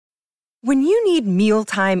When you need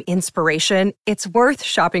mealtime inspiration, it's worth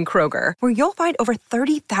shopping Kroger, where you'll find over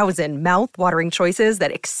 30,000 mouth-watering choices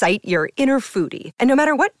that excite your inner foodie. And no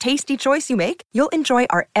matter what tasty choice you make, you'll enjoy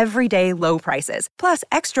our everyday low prices, plus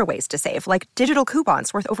extra ways to save, like digital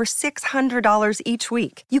coupons worth over $600 each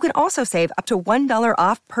week. You can also save up to $1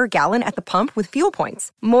 off per gallon at the pump with fuel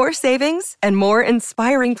points. More savings and more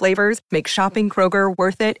inspiring flavors make shopping Kroger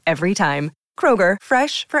worth it every time. Kroger,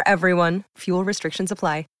 fresh for everyone. Fuel restrictions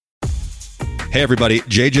apply. Hey everybody,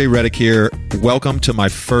 JJ Redick here. Welcome to my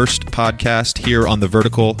first podcast here on The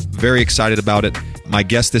Vertical. Very excited about it. My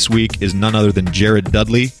guest this week is none other than JJ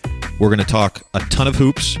Dudley. We're going to talk a ton of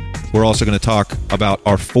hoops. We're also going to talk about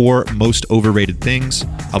our 4 most overrated things.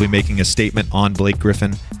 I'll be making a statement on Blake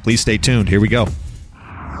Griffin. Please stay tuned. Here we go.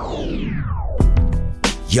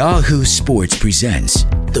 Yahoo Sports presents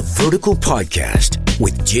The Vertical Podcast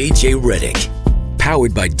with JJ Redick.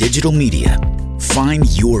 Powered by digital media. Find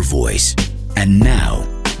your voice. And now,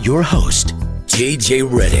 your host, JJ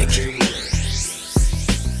Redick.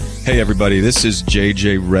 Hey everybody, this is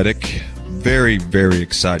JJ Redick. Very, very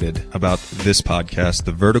excited about this podcast,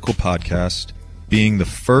 The Vertical Podcast, being the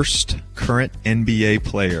first current NBA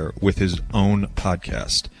player with his own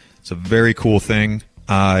podcast. It's a very cool thing.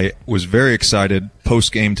 I was very excited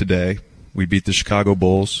post-game today. We beat the Chicago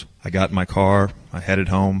Bulls. I got in my car. I headed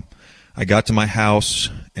home. I got to my house,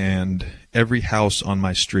 and every house on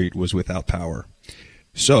my street was without power.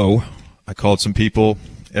 So I called some people.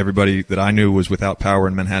 Everybody that I knew was without power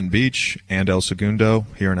in Manhattan Beach and El Segundo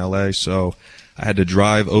here in LA. So I had to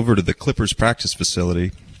drive over to the Clippers practice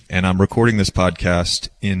facility, and I'm recording this podcast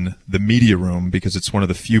in the media room because it's one of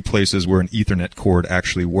the few places where an Ethernet cord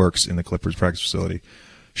actually works in the Clippers practice facility.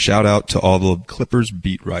 Shout out to all the Clippers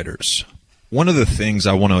beat writers. One of the things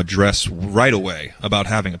I want to address right away about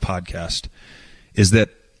having a podcast is that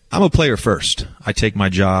I'm a player first. I take my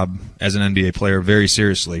job as an NBA player very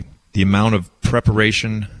seriously. The amount of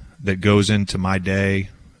preparation that goes into my day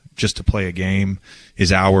just to play a game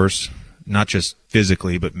is hours, not just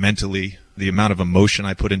physically, but mentally. The amount of emotion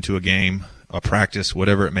I put into a game, a practice,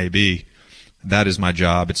 whatever it may be, that is my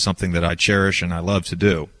job. It's something that I cherish and I love to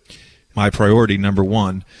do. My priority, number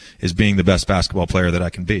one, is being the best basketball player that I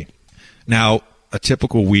can be. Now, a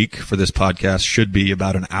typical week for this podcast should be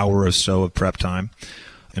about an hour or so of prep time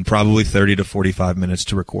and probably 30 to 45 minutes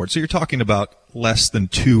to record. So you're talking about less than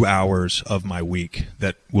 2 hours of my week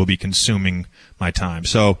that will be consuming my time.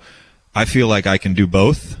 So I feel like I can do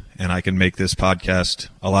both, and I can make this podcast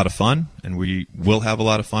a lot of fun, and we will have a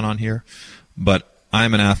lot of fun on here. But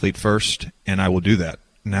I'm an athlete first, and I will do that.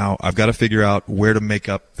 Now, I've got to figure out where to make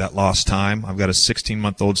up that lost time. I've got a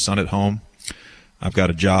 16-month-old son at home. I've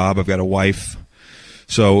got a job. I've got a wife.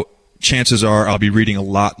 So chances are I'll be reading a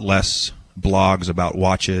lot less blogs about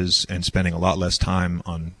watches and spending a lot less time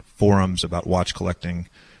on forums about watch collecting.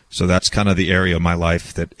 So that's kind of the area of my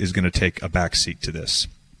life that is going to take a backseat to this.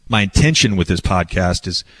 My intention with this podcast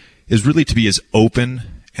is really to be as open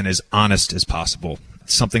and as honest as possible.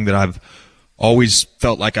 It's something that I've always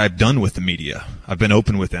felt like I've done with the media. I've been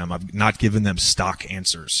open with them. I've not given them stock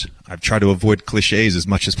answers. I've tried to avoid cliches as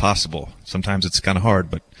much as possible. Sometimes it's kind of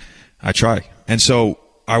hard, but I try. And so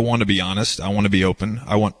I want to be honest. I want to be open.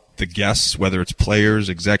 I want the guests, whether it's players,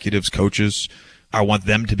 executives, coaches, I want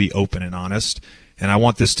them to be open and honest. And I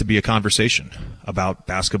want this to be a conversation about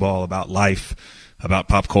basketball, about life, about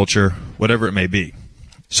pop culture, whatever it may be.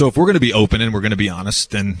 So if we're going to be open and we're going to be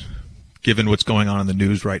honest, then given what's going on in the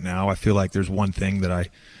news right now, I feel like there's one thing that I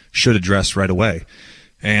should address right away,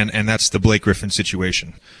 and that's the Blake Griffin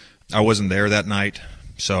situation. I wasn't there that night,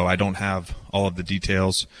 so I don't have all of the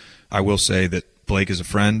details. I will say that Blake is a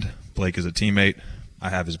friend. Blake is a teammate. I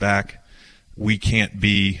have his back. We can't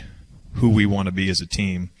be who we want to be as a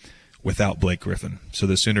team without Blake Griffin. So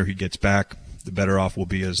the sooner he gets back, the better off we'll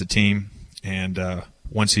be as a team. And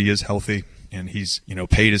once he is healthy and he's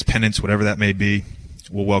paid his penance, whatever that may be,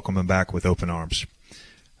 we'll welcome him back with open arms.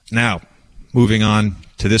 Now, moving on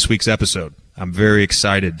to this week's episode. I'm very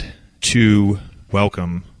excited to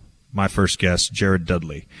welcome my first guest, JJ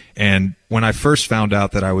Dudley. And when I first found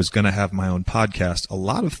out that I was going to have my own podcast, a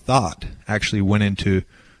lot of thought actually went into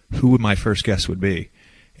who my first guest would be.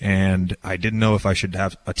 And I didn't know if I should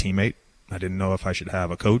have a teammate. I didn't know if I should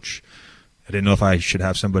have a coach. I didn't know if I should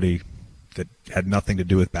have somebody that had nothing to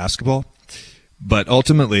do with basketball. But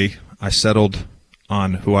ultimately, I settled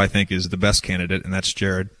on who I think is the best candidate, and that's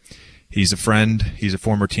JJ. He's a friend, he's a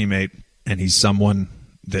former teammate, and he's someone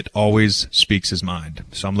that always speaks his mind.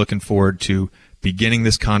 So I'm looking forward to beginning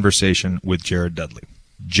this conversation with JJ Dudley.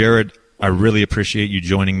 JJ, I really appreciate you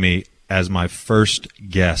joining me as my first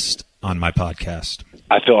guest on my podcast.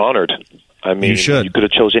 I feel honored. I mean, you should. You could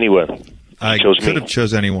have chose anyone. I could have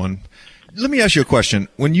chose anyone. Let me ask you a question.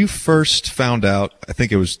 When you first found out, I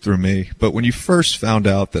think it was through me, but when you first found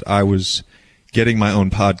out that I was getting my own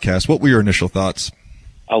podcast, what were your initial thoughts?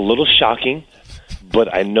 A little shocking,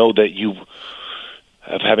 but I know that you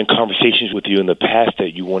have having conversations with you in the past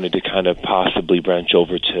that you wanted to kind of possibly branch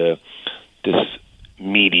over to this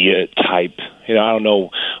media type. I don't know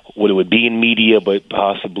what it would be in media, but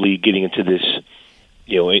possibly getting into this,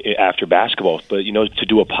 after basketball. But, to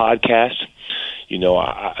do a podcast,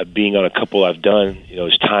 being on a couple I've done,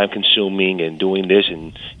 it's time consuming and doing this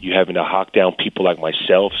and you having to hawk down people like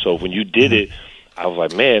myself. So when you did it, I was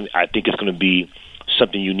like, man, I think it's going to be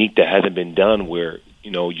something unique that hasn't been done where,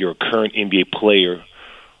 you're a current NBA player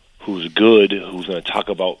who's good, who's going to talk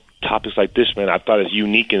about topics like this, man. I thought it's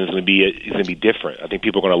unique and it's going to be different. I think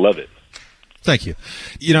people are going to love it. Thank you.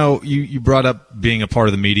 You brought up being a part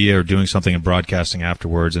of the media or doing something in broadcasting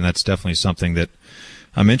afterwards, and that's definitely something that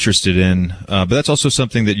I'm interested in. But that's also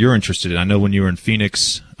something that you're interested in. I know when you were in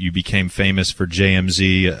Phoenix, you became famous for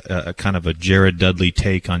JMZ, a kind of a Jared Dudley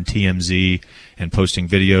take on TMZ and posting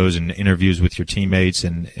videos and interviews with your teammates.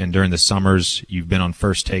 And during the summers, you've been on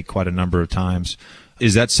First Take quite a number of times.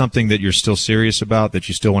 Is that something that you're still serious about, that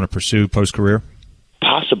you still want to pursue post-career?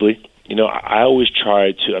 Possibly. I always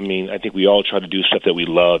try to, I think we all try to do stuff that we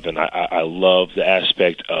love, and I love the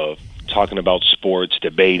aspect of talking about sports,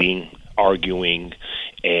 debating, arguing,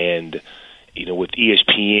 and, with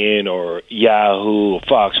ESPN or Yahoo or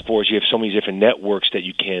Fox Sports, you have so many different networks that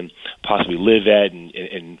you can possibly live at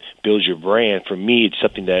and build your brand. For me, it's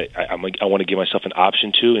something that I want to give myself an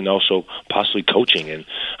option to, and also possibly coaching. And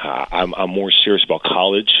I'm more serious about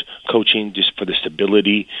college coaching just for the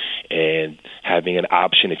stability and having an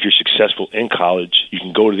option. If you're successful in college, you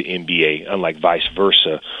can go to the NBA, unlike vice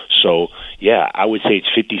versa. So, yeah, I would say it's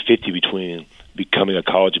 50-50 between becoming a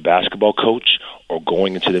college basketball coach or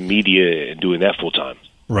going into the media and doing that full time.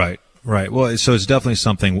 Right. Well, so it's definitely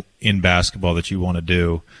something in basketball that you want to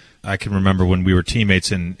do. I can remember when we were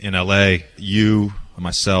teammates in L.A., you,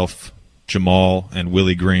 myself, Jamal, and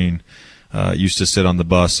Willie Green used to sit on the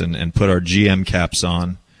bus and put our GM caps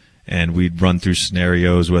on, and we'd run through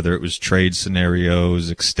scenarios, whether it was trade scenarios,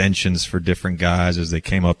 extensions for different guys as they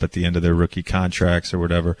came up at the end of their rookie contracts or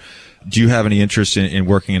whatever. Do you have any interest in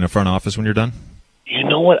working in a front office when you're done? You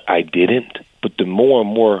know what? I didn't. But the more and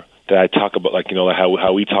more that I talk about, like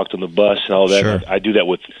how we talked on the bus and all that, sure. I do that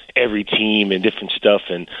with every team and different stuff,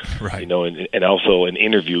 and right. And also in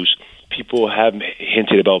interviews, people have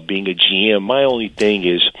hinted about being a GM. My only thing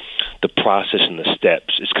is the process and the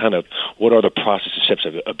steps. It's kind of what are the process and steps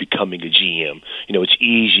of becoming a GM. It's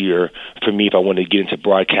easier for me if I want to get into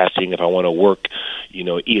broadcasting, if I want to work,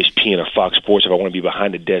 ESPN or Fox Sports, if I want to be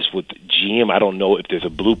behind the desk with GM. I don't know if there's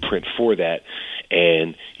a blueprint for that.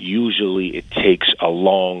 And usually it takes a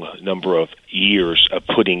long number of years of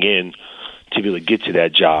putting in to be able to get to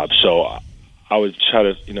that job. So I would try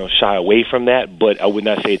to, shy away from that, but I would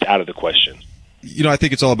not say it's out of the question. I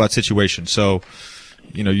think it's all about situation. So,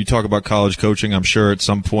 you talk about college coaching. I'm sure at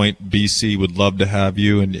some point BC would love to have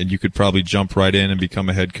you, and you could probably jump right in and become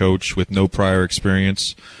a head coach with no prior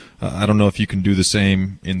experience. I don't know if you can do the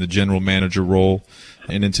same in the general manager role.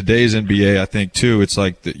 And in today's NBA, I think, too, it's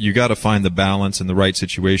like you got to find the balance and the right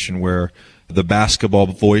situation where the basketball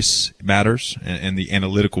voice matters and the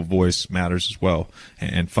analytical voice matters as well,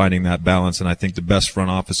 and finding that balance. And I think the best front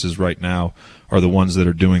offices right now are the ones that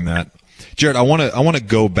are doing that. Jared, I want to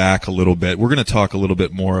go back a little bit. We're going to talk a little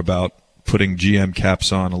bit more about putting GM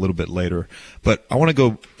caps on a little bit later. But I want to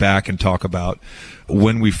go back and talk about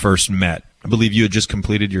when we first met. I believe you had just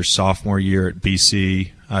completed your sophomore year at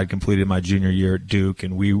BC. I had completed my junior year at Duke,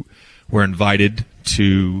 and we were invited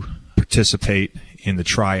to participate in the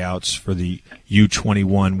tryouts for the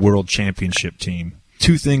U21 World Championship team.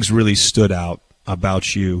 Two things really stood out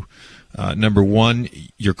about you. Number one,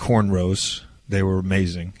 your cornrows. They were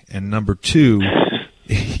amazing. And number two,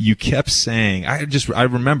 you kept saying, I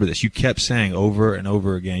remember this, you kept saying over and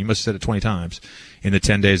over again, you must have said it 20 times in the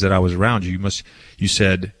 10 days that I was around you. You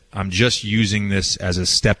said, I'm just using this as a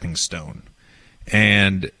stepping stone.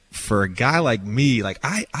 And for a guy like me,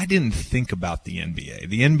 I didn't think about the NBA.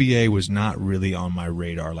 The NBA was not really on my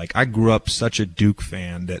radar. I grew up such a Duke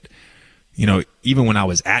fan that, even when I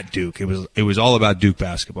was at Duke, it was all about Duke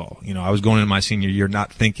basketball. I was going into my senior year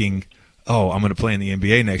not thinking oh, I'm going to play in the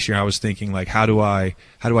NBA next year. I was thinking, like, how do I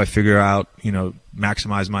figure out,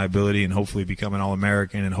 maximize my ability and hopefully become an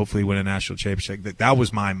All-American and hopefully win a national championship. That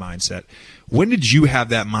was my mindset. When did you have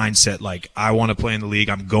that mindset, like, I want to play in the league,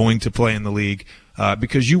 I'm going to play in the league?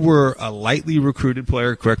 Because you were a lightly recruited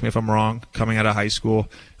player, correct me if I'm wrong, coming out of high school.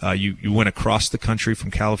 You went across the country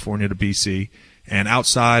from California to BC. And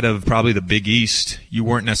outside of probably the Big East, you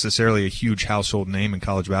weren't necessarily a huge household name in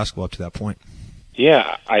college basketball up to that point.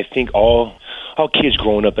 Yeah, I think all kids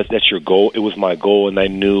growing up, that's your goal. It was my goal, and I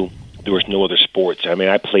knew there was no other sports. I mean,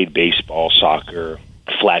 I played baseball, soccer,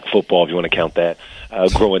 flag football, if you want to count that,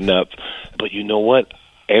 growing up. But you know what?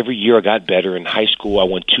 Every year I got better. In high school, I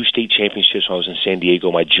won 2 state championships when I was in San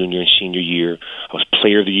Diego my junior and senior year. I was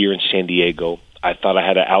player of the year in San Diego. I thought I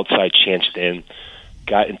had an outside chance then.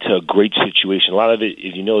 Got into a great situation. A lot of it,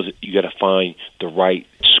 as you know, is you got to find the right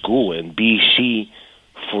school. And BC,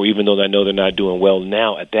 for even though I know they're not doing well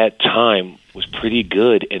now, at that time was pretty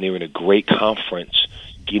good, and they were in a great conference,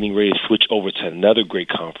 getting ready to switch over to another great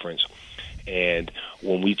conference. And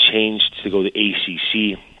when we changed to go to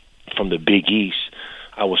ACC from the Big East,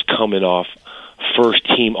 I was coming off first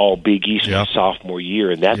team All Big East my sophomore year,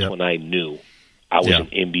 and that's when I knew I was an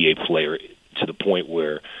NBA player, to the point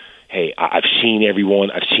where, hey, I've seen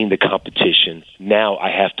everyone, I've seen the competition. Now I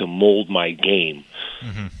have to mold my game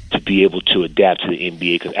to be able to adapt to the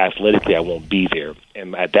NBA, because athletically I won't be there.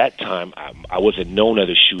 And at that time, I wasn't known as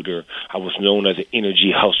a shooter. I was known as an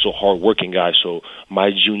energy, hustle, hard-working guy. So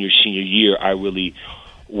my junior, senior year, I really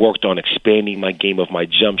worked on expanding my game of my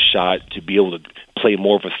jump shot to be able to play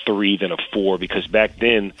more of a 3 than a 4, because back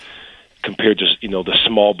then, compared to the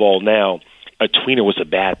small ball now, a tweener was a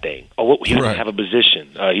bad thing. Oh, he doesn't have a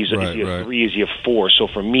position. Is he a 3? Is he a 4? So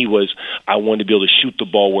for me I wanted to be able to shoot the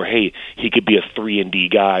ball where, hey, he could be a 3-and-D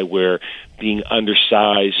guy, where being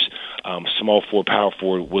undersized, small forward, power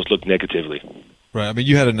forward was looked negatively. Right. I mean,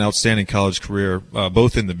 you had an outstanding college career,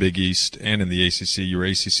 both in the Big East and in the ACC. You were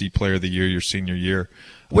ACC Player of the Year your senior year.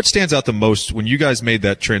 What stands out the most when you guys made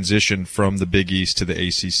that transition from the Big East to the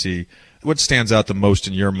ACC? What stands out the most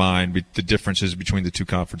in your mind, the differences between the two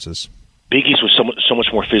conferences? Big East was so much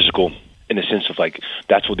more physical, in the sense of, like,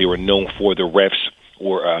 that's what they were known for. The refs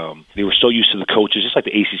were they were so used to the coaches, just like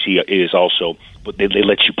the ACC is also, but they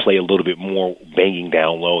let you play a little bit more banging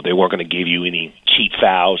down low. They weren't going to give you any cheap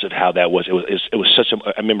fouls of how that was. It was such a.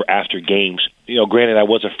 I remember after games, granted I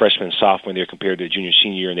was a freshman and sophomore there compared to junior,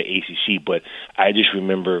 senior year in the ACC, but I just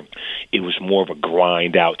remember it was more of a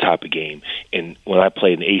grind out type of game. And when I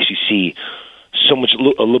played in the ACC, a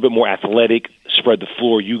little bit more athletic, spread the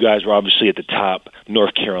floor. You guys were obviously at the top.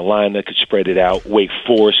 North Carolina could spread it out. Wake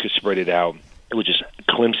Forest could spread it out. It was just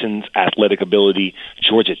Clemson's athletic ability.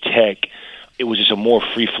 Georgia Tech. It was just a more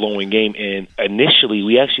free-flowing game. And initially,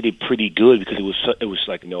 we actually did pretty good, because it was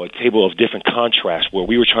like a table of different contrasts, where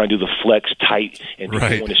we were trying to do the flex tight and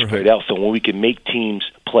didn't want to spread out. So when we could make teams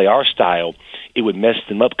play our style, it would mess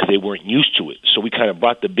them up because they weren't used to it. So we kind of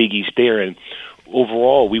brought the Big East there, and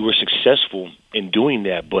overall, we were successful in doing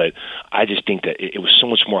that, but I just think that it was so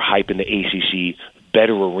much more hype in the ACC,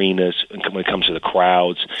 better arenas when it comes to the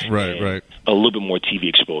crowds, right. A little bit more TV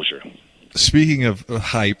exposure. Speaking of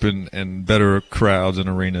hype and better crowds and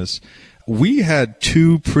arenas, we had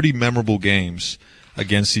 2 pretty memorable games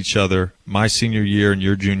against each other, my senior year and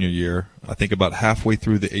your junior year. I think about halfway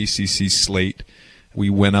through the ACC slate, we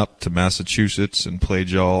went up to Massachusetts and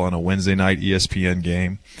played y'all on a Wednesday night ESPN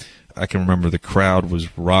game. I can remember the crowd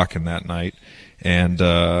was rocking that night, and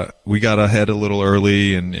we got ahead a little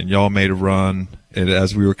early, and y'all made a run. And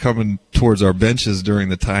as we were coming towards our benches during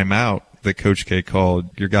the timeout that Coach K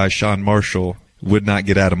called, your guy Sean Marshall would not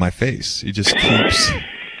get out of my face. He just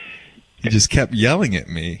kept yelling at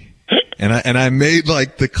me. And I made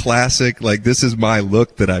like the classic, like, this is my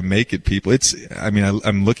look that I make at people.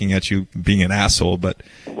 I'm looking at you being an asshole, but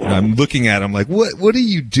I'm looking at him like, what are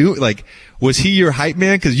you doing? Like, was he your hype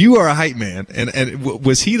man? Cause you are a hype man. And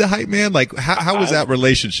was he the hype man? Like, how was that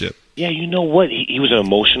relationship? Yeah. You know what? He was an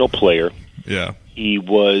emotional player. Yeah. He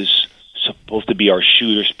was supposed to be our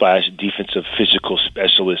shooter / defensive physical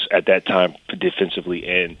specialist at that time defensively.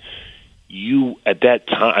 And you, at that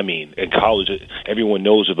time, in college, everyone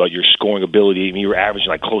knows about your scoring ability. You were averaging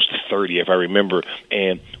like close to 30, if I remember,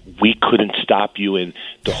 and we couldn't stop you. And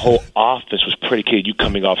the whole offense was predicated you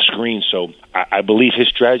coming off screen. So I believe his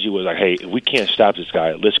strategy was like, hey, if we can't stop this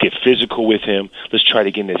guy, let's get physical with him. Let's try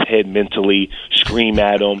to get in his head mentally, scream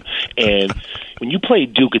at him. And when you play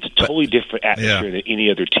Duke, it's a totally different atmosphere than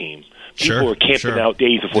any other team. People are camping out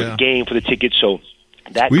days before the game for the tickets. So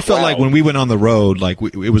We felt like when we went on the road, like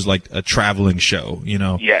it was like a traveling show, you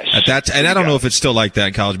know. Yes. And I don't know if it's still like that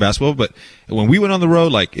in college basketball, but when we went on the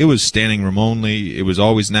road, like it was standing room only. It was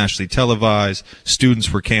always nationally televised.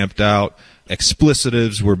 Students were camped out.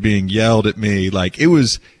 Explicitives were being yelled at me. Like it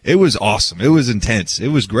was awesome. It was intense. It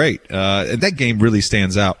was great. And that game really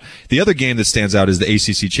stands out. The other game that stands out is the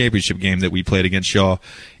ACC championship game that we played against y'all.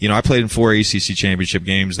 You know, I played in 4 ACC championship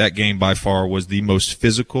games. That game by far was the most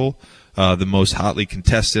physical, the most hotly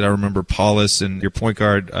contested. I remember Paulus and your point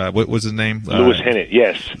guard, what was his name? Lewis Hennett,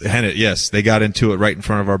 yes. Hennett, yes. They got into it right in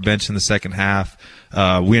front of our bench in the second half.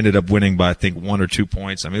 We ended up winning by, I think, 1 or 2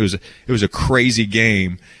 points. I mean, it was a crazy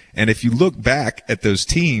game. And if you look back at those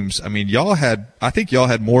teams, I mean, I think y'all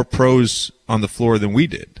had more pros on the floor than we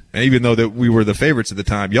did. And even though that we were the favorites at the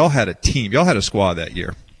time, y'all had a team. Y'all had a squad that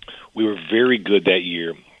year. We were very good that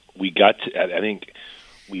year. We got to, I think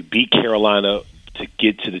we beat Carolina to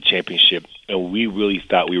get to the championship, and we really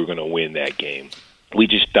thought we were going to win that game. We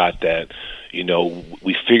just thought that, you know,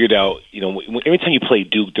 we figured out, you know, every time you play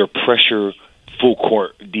Duke, their pressure full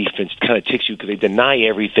court defense kind of takes you because they deny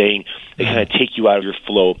everything. They kind of take you out of your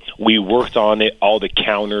flow. We worked on it, all the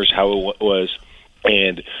counters, how it was,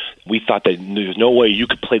 and we thought that there's no way you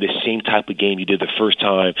could play the same type of game you did the first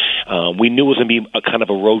time. We knew it was going to be a kind of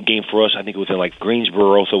a road game for us. I think it was in like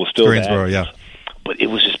Greensboro, so it was still Greensboro, that. Yeah. But it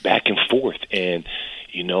was just back and forth, and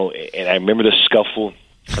you know, and I remember the scuffle,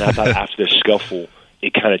 and I thought after the scuffle,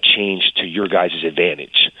 it kind of changed to your guys'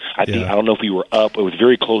 advantage. I don't know if we were up. It was a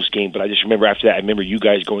very close game, but I just remember after that, I remember you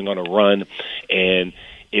guys going on a run, and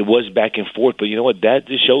it was back and forth. But you know what? That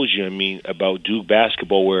just shows you, I mean, about Duke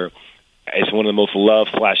basketball, where it's one of the most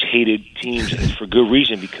loved/hated teams, and for good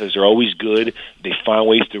reason, because they're always good. They find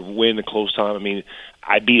ways to win the close time. I mean,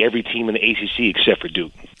 I beat every team in the ACC except for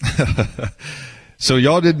Duke. So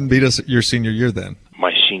y'all didn't beat us your senior year then?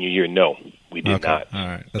 My senior year, no. We did not. All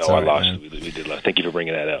right. That's I lost. We did lost. Thank you for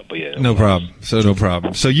bringing that up. But yeah, no problem. No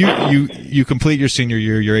problem. So you complete your senior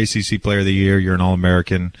year. You're ACC Player of the Year. You're an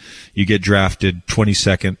All-American. You get drafted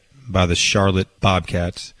 22nd by the Charlotte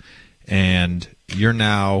Bobcats, and you're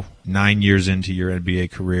now 9 years into your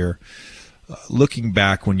NBA career. Looking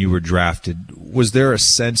back when you were drafted, was there a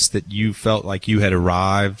sense that you felt like you had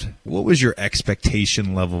arrived? What was your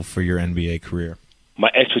expectation level for your NBA career? My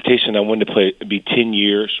expectation, I wanted to be 10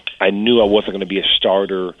 years. I knew I wasn't going to be a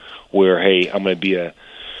starter where, hey, I'm going to be a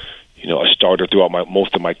starter throughout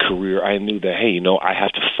most of my career. I knew that, hey, you know, I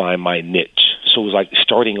have to find my niche. So it was like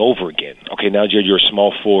starting over again. Okay, now Jared, you're a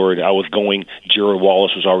small forward. I was going, Jared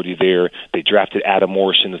Wallace was already there. They drafted Adam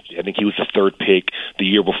Morrison. I think he was the 3rd pick the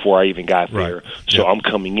year before I even got there. So I'm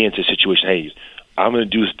coming into a situation, hey, I'm going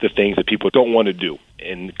to do the things that people don't want to do.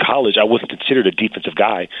 In college, I wasn't considered a defensive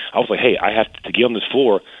guy. I was like, hey, I have to get on this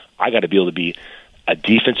floor. I got to be able to be a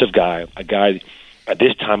defensive guy, a guy. At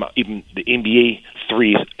this time, even the NBA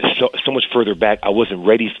threes so much further back, I wasn't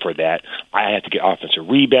ready for that. I had to get offensive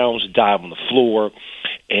rebounds, dive on the floor,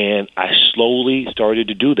 and I slowly started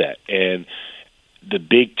to do that. And the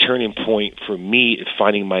big turning point for me in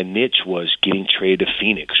finding my niche was getting traded to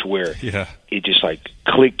Phoenix, where it just like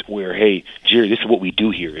clicked where, hey, Jerry, this is what we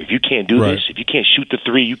do here. If you can't do this, if you can't shoot the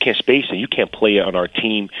three, you can't space it, you can't play it on our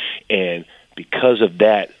team. And because of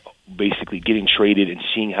that, basically getting traded and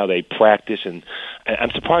seeing how they practice, and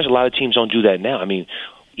I'm surprised a lot of teams don't do that now. I mean,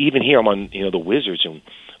 even here I'm on the Wizards, and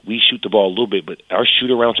we shoot the ball a little bit, but our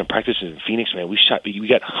shoot-arounds and practices in Phoenix, man, we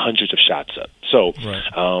got hundreds of shots up. So,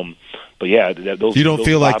 but yeah, those. You don't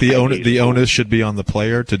feel like the onus should be on the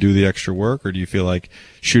player to do the extra work, or do you feel like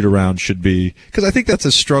shoot-around should be? Because I think that's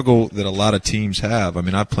a struggle that a lot of teams have. I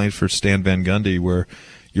mean, I've played for Stan Van Gundy where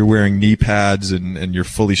you're wearing knee pads and you're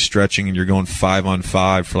fully stretching and you're going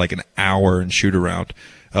 5-on-5 for like an hour and shoot-around.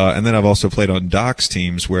 And then I've also played on Doc's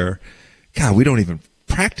teams where, God, we don't even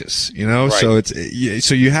practice, you know. So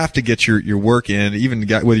so you have to get your work in, even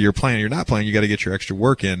whether you're playing or you're not playing. You got to get your extra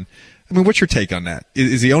work in. I mean, what's your take on that?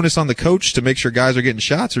 Is the onus on the coach to make sure guys are getting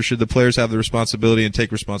shots, or should the players have the responsibility and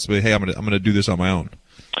take responsibility? Hey, I'm gonna do this on my own.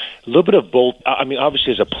 A little bit of both. I mean,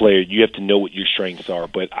 obviously, as a player, you have to know what your strengths are.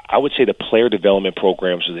 But I would say the player development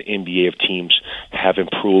programs of the NBA of teams have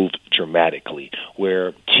improved dramatically,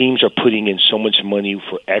 where teams are putting in so much money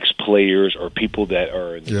for ex-players or people that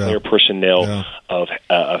are in the player personnel of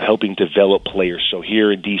helping develop players. So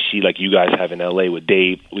here in D.C., like you guys have in L.A. with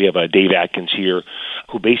Dave, we have Dave Atkins here,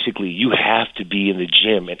 who basically you have to be in the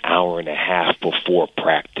gym an hour and a half before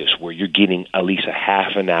practice, where you're getting at least a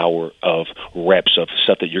half an hour of reps of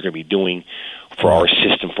stuff that you're going to be doing for our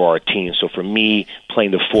system, for our team. So for me,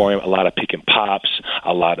 playing the four, a lot of pick and pops,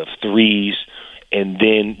 a lot of threes, And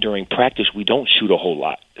then during practice, we don't shoot a whole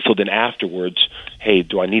lot. So then afterwards, hey,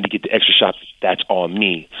 do I need to get the extra shot? That's on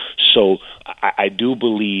me. So I do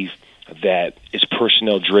believe that it's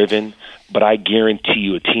personnel driven, but I guarantee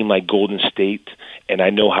you a team like Golden State, and I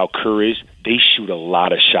know how Kerr is, they shoot a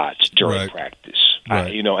lot of shots during practice.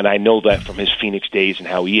 Right. And I know that from his Phoenix days and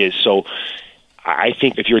how he is. So I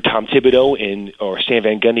think if you're Tom Thibodeau or Stan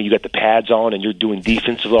Van Gundy, you got the pads on and you're doing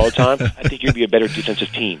defensive all the time, I think you'd be a better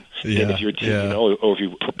defensive team than if you're a team, or if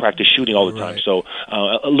you practice shooting all the time. So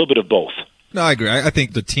a little bit of both. No, I agree. I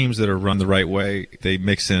think the teams that are run the right way, they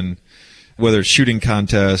mix in whether it's shooting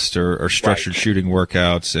contests or structured shooting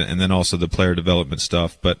workouts, and then also the player development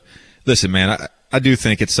stuff. But listen, man, I do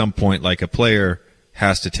think at some point, like, a player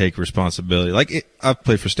has to take responsibility. Like, I've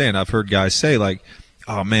played for Stan. I've heard guys say, like,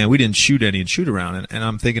 oh, man, we didn't shoot any in shoot-around. And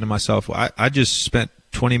I'm thinking to myself, well, I just spent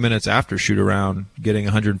 20 minutes after shoot-around getting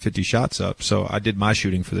 150 shots up, so I did my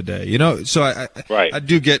shooting for the day. You know, so I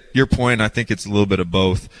do get your point. I think it's a little bit of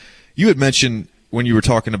both. You had mentioned when you were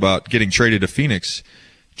talking about getting traded to Phoenix,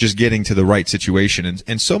 just getting to the right situation.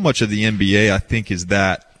 And so much of the NBA, I think, is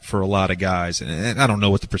that for a lot of guys. And I don't know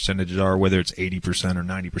what the percentages are, whether it's 80% or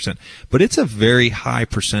 90%, but it's a very high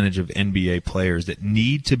percentage of NBA players that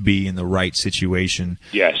need to be in the right situation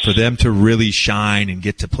for them to really shine and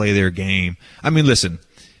get to play their game. I mean, listen,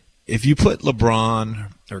 if you put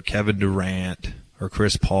LeBron or Kevin Durant or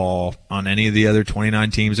Chris Paul on any of the other 29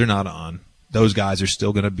 teams they're not on, those guys are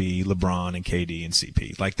still going to be LeBron and KD and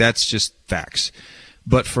CP. Like, that's just facts.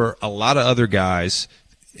 But for a lot of other guys,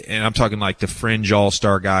 and I'm talking like the fringe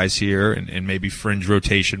all-star guys here and maybe fringe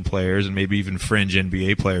rotation players and maybe even fringe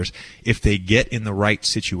NBA players, if they get in the right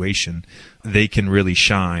situation, they can really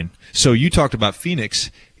shine. So you talked about Phoenix.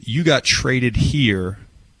 You got traded here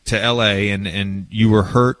to LA and you were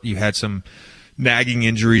hurt. You had some nagging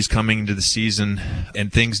injuries coming into the season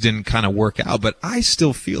and things didn't kind of work out. But I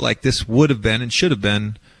still feel like this would have been and should have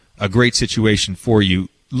been a great situation for you.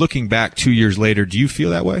 Looking back 2 years later, do you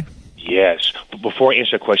feel that way? Yes. But before I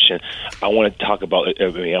answer the question, I want to talk about.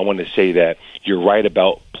 I want to say that you're right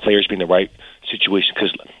about players being in the right situation,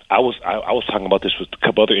 because I was talking about this with a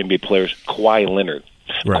couple other NBA players. Kawhi Leonard.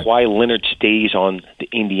 Right. Kawhi Leonard stays on the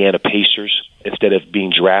Indiana Pacers instead of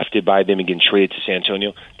being drafted by them and getting traded to San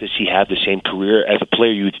Antonio. Does he have the same career as a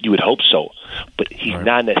player? You would hope so, but he's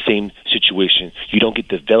not in that same situation. You don't get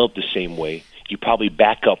developed the same way. You probably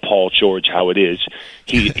back up Paul George how it is.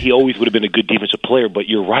 He always would have been a good defensive player, but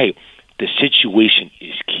you're right. The situation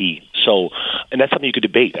is key. So, and that's something you could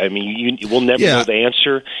debate. I mean, we'll never know the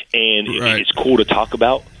answer, and it's cool to talk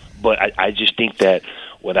about. But I just think that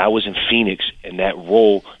when I was in Phoenix in that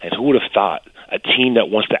role, and who would have thought a team that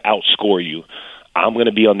wants to outscore you, I'm going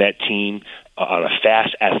to be on that team, on a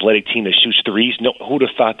fast, athletic team that shoots threes. No, who would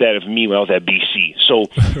have thought that of me when I was at BC? So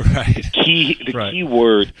the key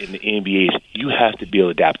word in the NBA is you have to be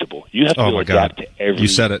adaptable. You have to be able to adapt to every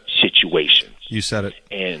situation. You said it.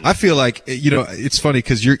 And I feel like, it's funny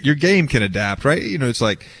because your game can adapt, right? It's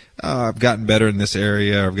like, I've gotten better in this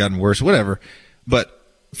area, or I've gotten worse, whatever. But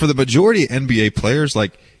for the majority of NBA players,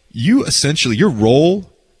 like, you essentially, your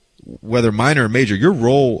role, whether minor or major, your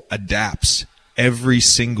role adapts every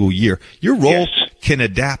single year. Your role can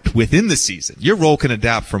adapt within the season. Your role can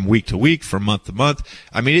adapt from week to week, from month to month.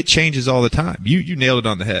 I mean, it changes all the time. You nailed it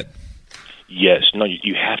on the head. Yes. No,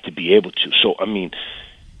 you have to be able to. So, I mean,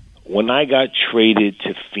 when I got traded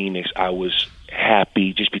to Phoenix, I was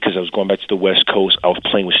happy just because I was going back to the West Coast. I was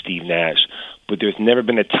playing with Steve Nash. But there's never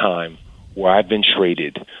been a time where I've been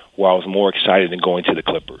traded where I was more excited than going to the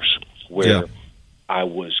Clippers, where I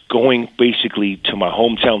was going basically to my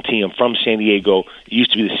hometown team. I'm from San Diego. It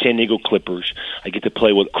used to be the San Diego Clippers. I get to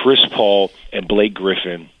play with Chris Paul and Blake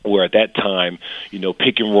Griffin, where at that time,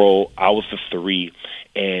 pick and roll, I was the three.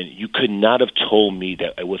 And you could not have told me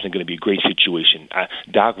that it wasn't going to be a great situation.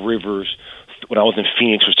 Doc Rivers, when I was in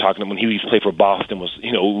Phoenix, was talking to him when he used to play for Boston.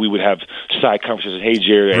 We would have side conversations. Hey,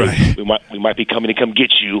 Jerry, we might be coming to come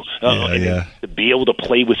get you. To be able to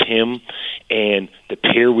play with him and to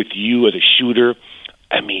pair with you as a shooter.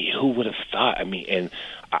 I mean, who would have thought? I mean, and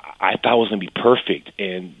I thought it was going to be perfect.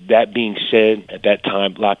 And that being said, at that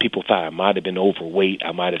time, a lot of people thought I might have been overweight.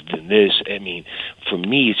 I might have done this. I mean, for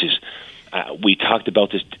me, it's just. We talked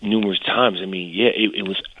about this numerous times. I mean, it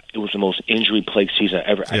was the most injury-plagued season I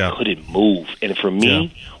ever. I couldn't move, and for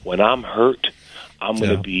me, when I'm hurt, I'm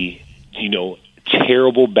going to be,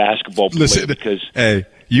 terrible basketball player. Because hey,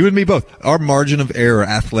 you and me both. Our margin of error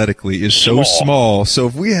athletically is so small. So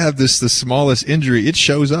if we have the smallest injury, it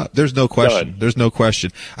shows up. There's no question. There's no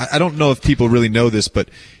question. I don't know if people really know this, but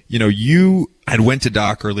you had went to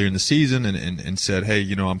Doc earlier in the season and said, hey,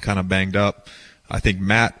 I'm kind of banged up. I think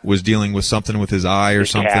Matt was dealing with something with his eye or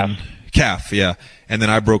something. Calf, yeah. And then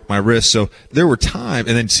I broke my wrist. So there were times,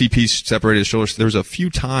 and then CP separated his shoulders. There was a few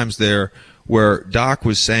times there where Doc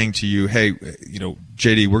was saying to you, hey,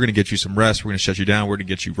 JD, we're going to get you some rest. We're going to shut you down. We're going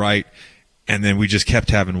to get you right. And then we just kept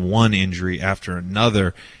having one injury after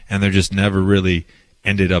another, and there just never really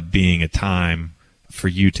ended up being a time for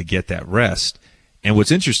you to get that rest. And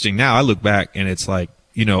what's interesting now, I look back and it's like,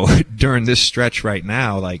 during this stretch right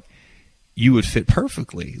now, like, you would fit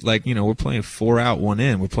perfectly. Like, we're playing 4 out, 1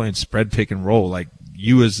 in. We're playing spread, pick, and roll. Like,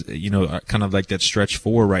 you as, kind of like that stretch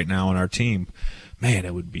 4 right now on our team. Man,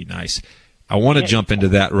 it would be nice. I want to jump into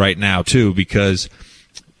that right now, too, because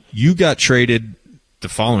you got traded the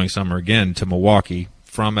following summer again to Milwaukee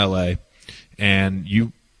from L.A., and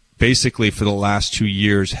you basically for the last 2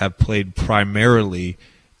 years have played primarily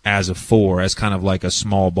as a 4, as kind of like a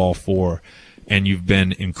small ball 4, and you've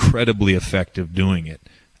been incredibly effective doing it.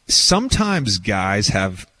 Sometimes guys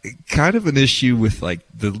have kind of an issue with like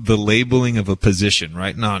the labeling of a position,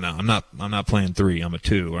 right? No, I'm not playing 3, I'm a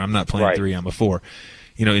 2, or I'm not playing 3, I'm a 4.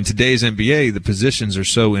 In today's NBA, the positions are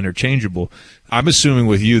so interchangeable. I'm assuming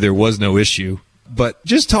with you there was no issue, but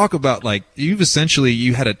just talk about like you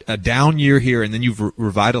had a down year here, and then you've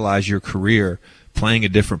revitalized your career playing a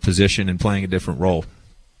different position and playing a different role.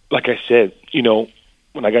 Like I said,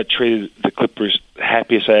 when I got traded to the Clippers,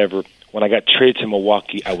 happiest I ever. When I got traded to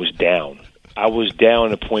Milwaukee, I was down. I was down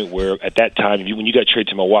at a point where, at that time, when you got traded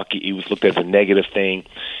to Milwaukee, it was looked at as a negative thing.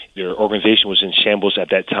 Their organization was in shambles at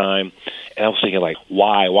that time. And I was thinking, like,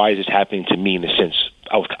 why? Why is this happening to me in a sense?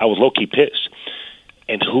 I was low-key pissed.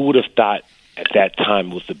 And who would have thought at that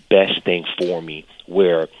time it was the best thing for me,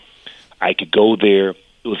 where I could go there.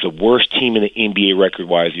 It was the worst team in the NBA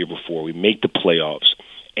record-wise the year before. We make the playoffs.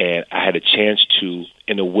 And I had a chance to,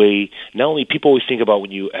 in a way, not only people always think about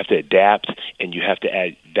when you have to adapt and you have to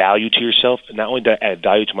add value to yourself, not only did I add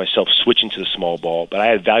value to myself switching to the small ball, but I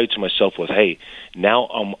added value to myself was, hey, now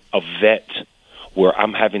I'm a vet where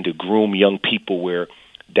I'm having to groom young people where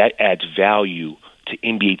that adds value to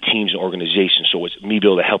NBA teams and organizations. So it's me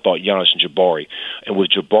being able to help out Giannis and Jabari. And with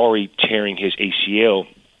Jabari tearing his ACL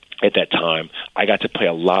at that time, I got to play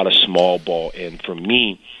a lot of small ball. And for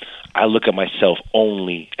me, I look at myself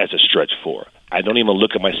only as a stretch 4. I don't even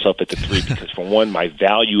look at myself at the 3 because, for one, my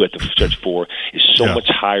value at the stretch 4 is so much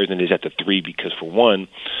higher than it is at the 3 because, for one,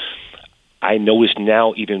 I notice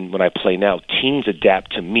now, even when I play now, teams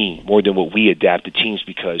adapt to me more than what we adapt to teams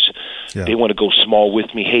because they want to go small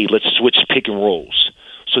with me. Hey, let's switch pick and rolls.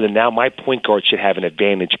 So then now my point guard should have an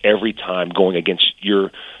advantage every time going against your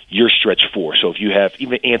stretch 4. So if you have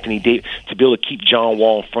even Anthony Davis, to be able to keep John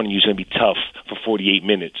Wall in front of you is going to be tough for 48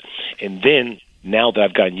 minutes. And then now that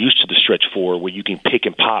I've gotten used to the stretch 4 where you can pick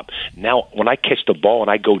and pop, now when I catch the ball and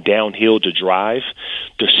I go downhill to drive,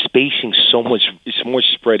 the spacing it's more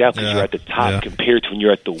spread out because you're at the top compared to when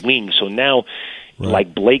you're at the wing. So now,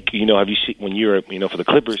 like Blake, have you seen when you're, for the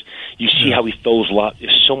Clippers, you see how he throws a lot.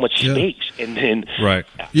 There's so much space, and then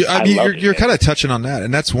you're kind of touching on that,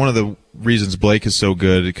 and that's one of the reasons Blake is so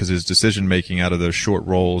good because his decision making out of those short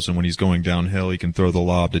rolls, and when he's going downhill, he can throw the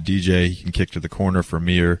lob to DJ, he can kick to the corner for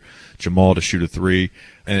me or Jamal to shoot a 3.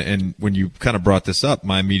 And when you kind of brought this up,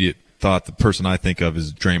 my immediate thought, the person I think of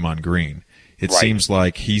is Draymond Green. It seems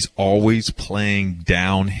like he's always playing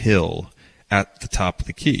downhill at the top of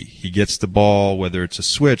the key. He gets the ball, whether it's a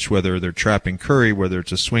switch, whether they're trapping Curry, whether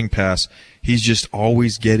it's a swing pass, he's just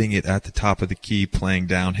always getting it at the top of the key playing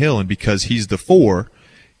downhill. And because he's the 4,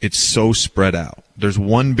 it's so spread out. There's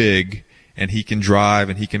one big, and he can drive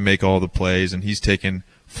and he can make all the plays, and he's taken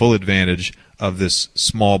full advantage of this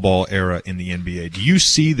small ball era in the NBA. Do you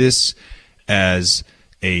see this as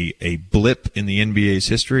a blip in the NBA's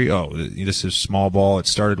history? Oh, this is small ball. It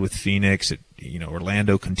started with Phoenix.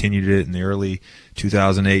 Orlando continued it in the early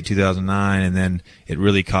 2008, 2009, and then it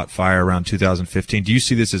really caught fire around 2015. Do you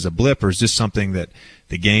see this as a blip, or is this something that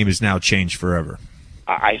the game has now changed forever?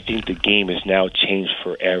 I think the game has now changed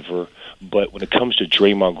forever. But when it comes to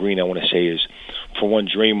Draymond Green, I want to say is, for one,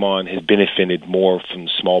 Draymond has benefited more from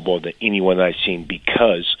the small ball than anyone that I've seen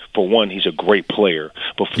because, for one, he's a great player.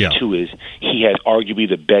 But for two is he has arguably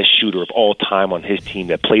the best shooter of all time on his team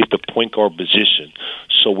that plays the point guard position.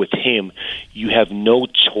 So with him, you have no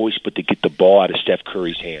choice but to get the ball out of Steph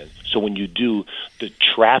Curry's hand. So when you do, the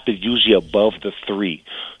trap is usually above the 3.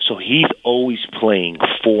 So he's always playing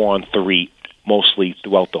 4-on-3 mostly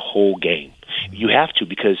throughout the whole game. You have to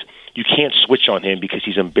because you can't switch on him because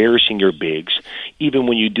he's embarrassing your bigs. Even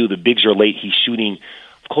when you do, the bigs are late, he's shooting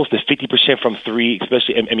close to 50% from 3,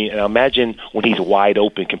 especially, and imagine when he's wide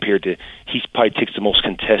open compared to, he probably takes the most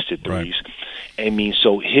contested threes. I mean,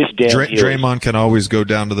 so his downhill. Draymond can always go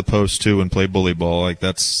down to the post too and play bully ball. Like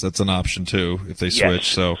that's an option too if they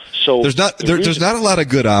switch. Yes. So there's not a lot of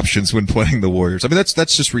good options when playing the Warriors. I mean, that's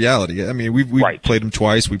just reality. I mean, we played them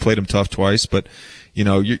twice. We played them tough twice, but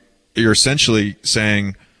you're essentially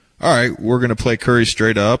saying, all right, we're going to play Curry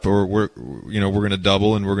straight up, or we're going to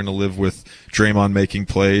double, and we're going to live with Draymond making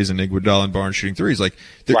plays and Iguodala and Barnes shooting threes. Like,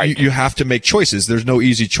 you have to make choices. There's no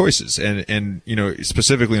easy choices. And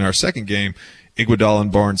specifically in our second game, Iguodala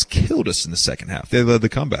and Barnes killed us in the second half. They led the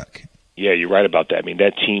comeback. Yeah, you're right about that. I mean,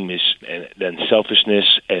 that team is, and selfishness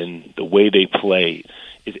and the way they play,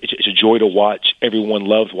 it's a joy to watch. Everyone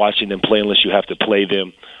loves watching them play unless you have to play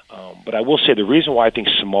them. But I will say the reason why I think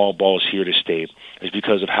small ball is here to stay is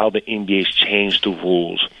because of how the NBA's changed the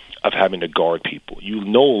rules of having to guard people. You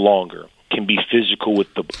no longer can be physical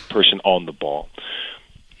with the person on the ball.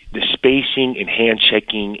 The spacing and hand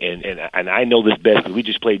checking, and I know this best because we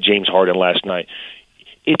just played James Harden last night.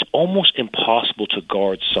 It's almost impossible to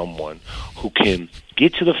guard someone who can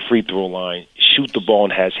get to the free throw line, shoot the ball,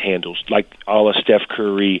 and has handles, like a la Steph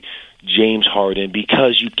Curry, James Harden,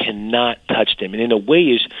 because you cannot touch them. And in a way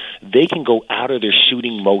is they can go out of their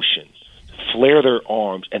shooting motion, flare their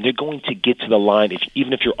arms, and they're going to get to the line.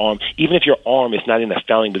 Even if your arm is not in a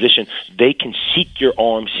fouling position, they can seek your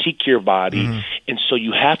arm, seek your body, and so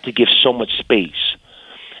you have to give so much space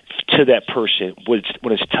to that person. When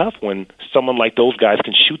it's tough, when someone like those guys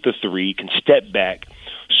can shoot the three, can step back.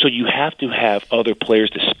 So you have to have other players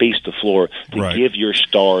to space the floor to give your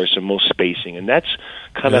stars the most spacing. And that's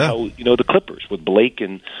kind of how, the Clippers with Blake,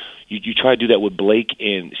 and you try to do that with Blake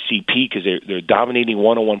and CP because they're dominating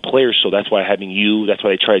one-on-one players. So that's why that's why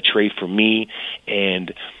they try to trade for me.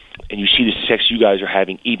 And you see the success you guys are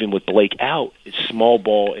having even with Blake out. It's small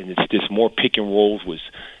ball, and it's just more pick and rolls with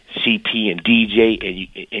CP and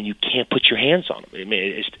DJ, and you can't put your hands on them. I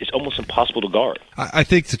mean, it's almost impossible to guard. I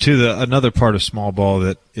think another part of small ball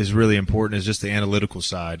that is really important is just the analytical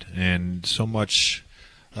side, and so much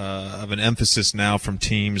of an emphasis now from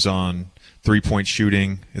teams on 3-point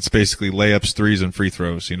shooting. It's basically layups, threes, and free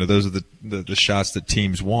throws. Those are the shots that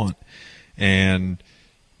teams want, and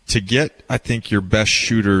to get, I think, your best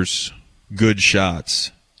shooters good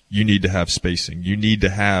shots, you need to have spacing. You need to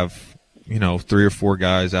have 3 or 4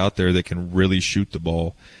 guys out there that can really shoot the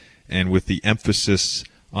ball. And with the emphasis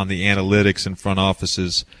on the analytics in front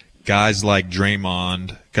offices, guys like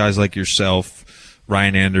Draymond, guys like yourself,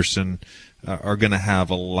 Ryan Anderson, are going to have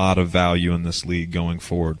a lot of value in this league going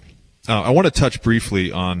forward. I want to touch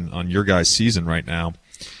briefly on your guys' season right now.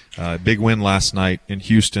 Big win last night in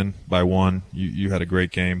Houston by 1. You had a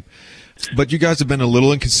great game. But you guys have been a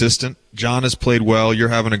little inconsistent. John has played well. You're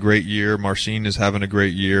having a great year. Marcin is having a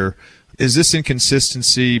great year. Is this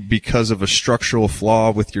inconsistency because of a structural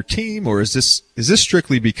flaw with your team, or is this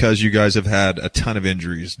strictly because you guys have had a ton of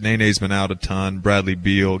injuries? Nene's been out a ton. Bradley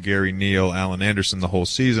Beal, Gary Neal, Allen Anderson the whole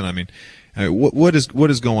season. I mean, what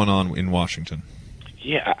is going on in Washington?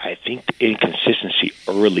 Yeah, I think the inconsistency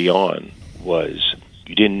early on was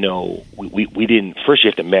you didn't know. We didn't. First, you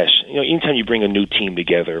have to mesh. Anytime you bring a new team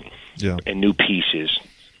together and new pieces.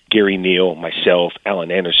 Gary Neal, myself,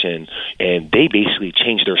 Allen Anderson, and they basically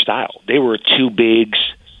changed their style. They were 2 bigs,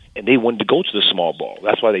 and they wanted to go to the small ball.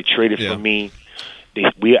 That's why they traded for me.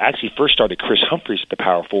 We actually first started Chris Humphries at the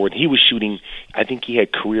power forward. He was shooting, I think he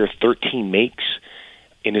had career 13 makes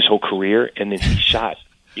in his whole career, and then he shot,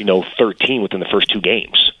 13 within the first 2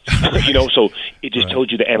 games. So it just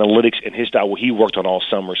told you the analytics and his style, what he worked on all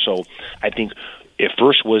summer. So I think at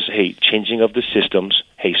first was, hey, changing of the systems.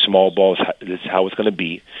 Hey, small ball is how it's going to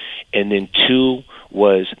be. And then 2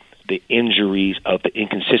 was the injuries of the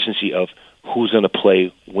inconsistency of who's going to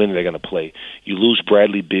play, when they're going to play. You lose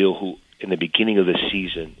Bradley Beal, who in the beginning of the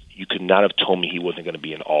season, you could not have told me he wasn't going to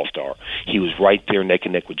be an all-star. He was right there neck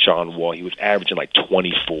and neck with John Wall. He was averaging like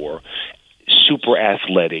 24, super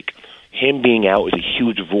athletic. Him being out is a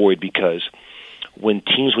huge void because when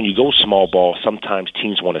you go small ball, sometimes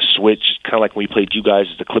teams want to switch. Kind of like when we played you guys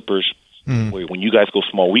as the Clippers, where when you guys go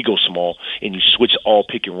small, we go small, and you switch all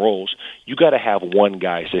pick and rolls. You got to have one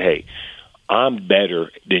guy say, hey, I'm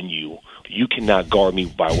better than you. You cannot guard me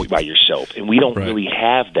by yourself. And we don't really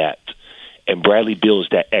have that. And Bradley Beal is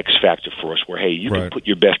that X factor for us where, hey, you can put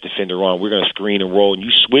your best defender on. We're going to screen and roll, and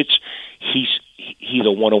you switch. He's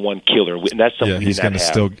a one-on-one killer, and that's something we did not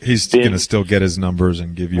have. He's going to still get his numbers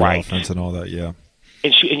and give you offense and all that,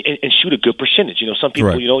 And shoot a good percentage. Some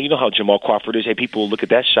people, you know how Jamal Crawford is. Hey, people look at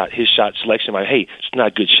that shot, his shot selection, like, hey, it's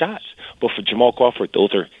not good shots. But for Jamal Crawford,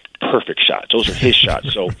 those are perfect shots. Those are his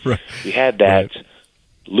shots. So we had that.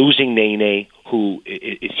 Losing Nene, who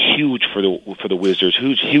is huge for the Wizards,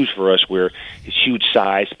 who's huge for us, where his huge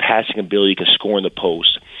size, passing ability, can score in the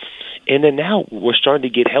post. And then now we're starting to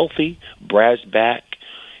get healthy. Brad's back.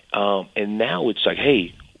 And now it's like,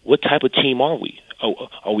 hey, what type of team are we? Oh,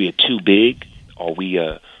 are we a too big? Are we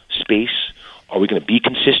a space? Are we going to be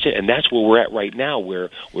consistent? And that's where we're at right now, where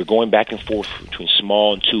we're going back and forth between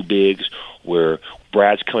small and too bigs, where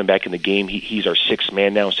Brad's coming back in the game. He's our sixth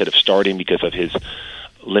man now instead of starting because of his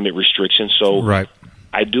limit restrictions. So right.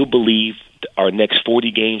 I do believe our next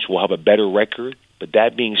 40 games will have a better record. But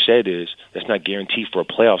that being said, that's not guaranteed for a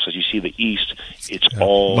playoffs. As you see the East, it's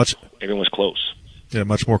everyone's close. Yeah,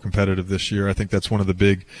 much more competitive this year. I think that's one of the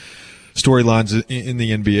big storylines in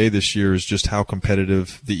the NBA this year is just how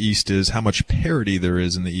competitive the East is, how much parity there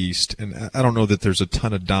is in the East. And I don't know that there's a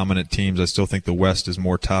ton of dominant teams. I still think the West is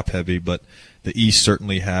more top-heavy, but the East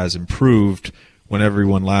certainly has improved. When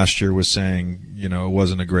everyone last year was saying, it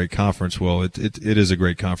wasn't a great conference, well, it is a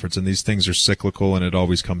great conference, and these things are cyclical, and it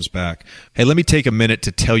always comes back. Hey, let me take a minute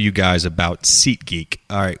to tell you guys about SeatGeek.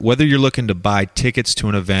 All right, whether you're looking to buy tickets to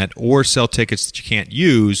an event or sell tickets that you can't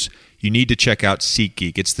use, you need to check out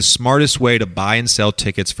SeatGeek. It's the smartest way to buy and sell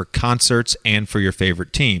tickets for concerts and for your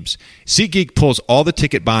favorite teams. SeatGeek pulls all the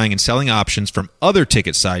ticket buying and selling options from other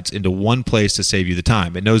ticket sites into one place to save you the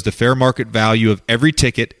time. It knows the fair market value of every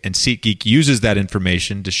ticket, and SeatGeek uses that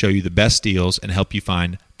information to show you the best deals and help you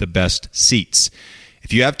find the best seats.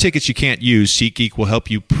 If you have tickets you can't use, SeatGeek will help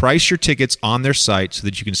you price your tickets on their site so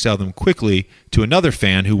that you can sell them quickly to another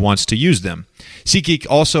fan who wants to use them. SeatGeek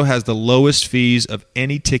also has the lowest fees of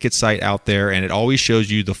any ticket site out there, and it always shows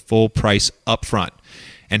you the full price up front.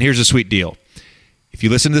 And here's a sweet deal. If you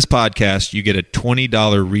listen to this podcast, you get a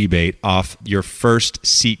 $20 rebate off your first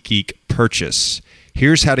SeatGeek purchase.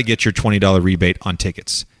 Here's how to get your $20 rebate on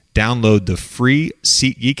tickets. Download the free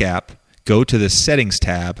SeatGeek app, go to the Settings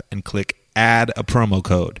tab, and click Add a promo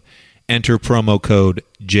code. Enter promo code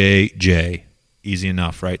JJ. Easy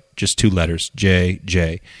enough, right? Just 2 letters,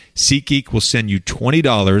 JJ. SeatGeek will send you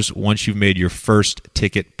 $20 once you've made your first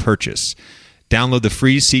ticket purchase. Download the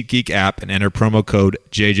free SeatGeek app and enter promo code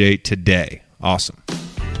JJ today. Awesome.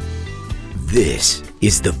 This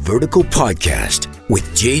is the Vertical Podcast with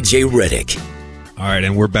JJ Redick. All right,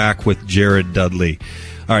 and we're back with Jared Dudley.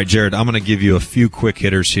 All right, Jared, I'm going to give you a few quick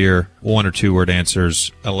hitters here, 1 or 2 word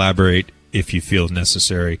answers. Elaborate if you feel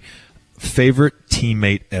necessary. Favorite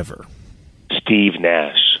teammate ever? Steve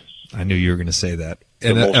Nash. I knew you were going to say that.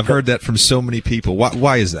 And I've heard that from so many people.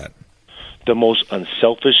 Why is that? The most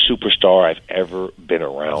unselfish superstar I've ever been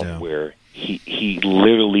around, where he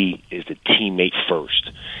literally is the teammate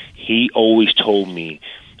first. He always told me,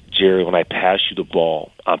 Jerry, when I pass you the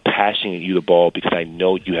ball, I'm passing you the ball because I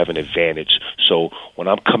know you have an advantage. So when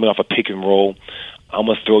I'm coming off a pick and roll, I'm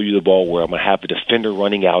going to throw you the ball where I'm going to have the defender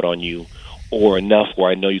running out on you, or enough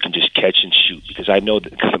where I know you can just catch and shoot, because I know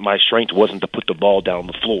that my strength wasn't to put the ball down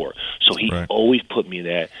the floor. So he always put me in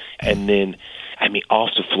that. And then, off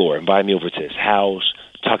the floor, invite me over to his house,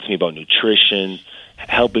 talk to me about nutrition,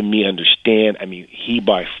 helping me understand. He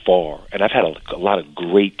by far, and I've had a lot of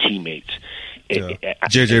great teammates. Yeah.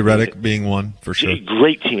 JJ Redick being one, for sure.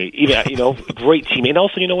 Great teammate. Great teammate. And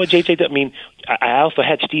also, you know what, JJ, I also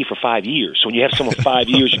had Steve for 5 years. So when you have someone 5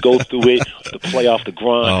 years, you go through it, the playoff, the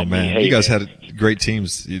grind. Oh, man. You guys had great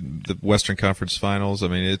teams, the Western Conference Finals. I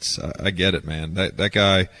get it, man. That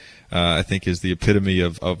guy, I think, is the epitome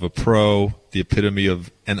of a pro, the epitome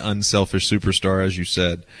of an unselfish superstar, as you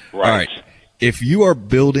said. Right. All right. If you are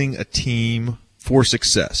building a team for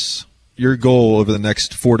success, your goal over the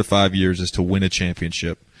next 4 to 5 years is to win a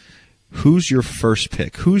championship, who's your first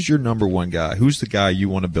pick? Who's your number one guy? Who's the guy you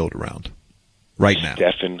want to build around right now?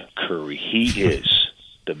 Stephen Curry. He is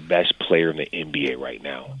the best player in the NBA right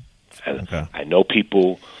now. Okay. I know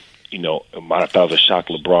people, I thought it was a shock.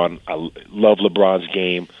 LeBron. I love LeBron's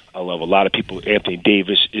game. I love a lot of people. Anthony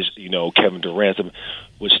Davis is, Kevin Durant.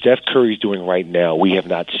 What Steph Curry's doing right now, we have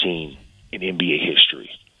not seen in NBA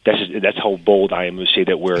history. That's how bold I am to say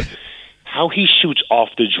that how he shoots off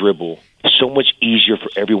the dribble is so much easier for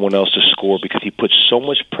everyone else to score, because he puts so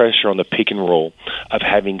much pressure on the pick and roll of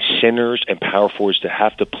having centers and power forwards to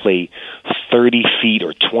have to play 30 feet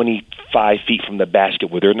or 25 feet from the basket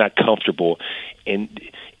where they're not comfortable, and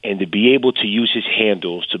to be able to use his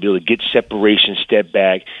handles to be able to get separation, step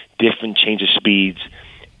back, different change of speeds.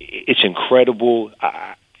 It's incredible.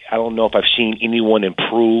 I don't know if I've seen anyone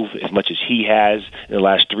improve as much as he has in the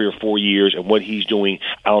last 3 or 4 years, and what he's doing,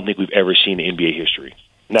 I don't think we've ever seen in NBA history.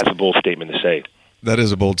 And that's a bold statement to say. That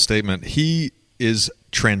is a bold statement. He is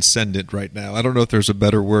transcendent right now. I don't know if there's a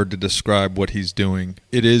better word to describe what he's doing.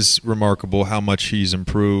 It is remarkable how much he's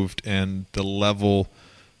improved and the level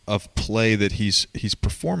of play that he's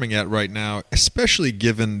performing at right now, especially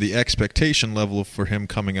given the expectation level for him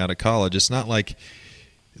coming out of college. It's not like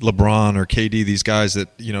LeBron or KD, these guys that,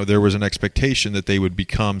 there was an expectation that they would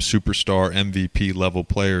become superstar MVP level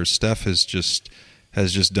players. Steph has just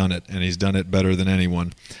done it, and he's done it better than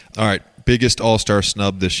anyone. All right, biggest all-star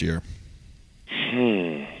snub this year.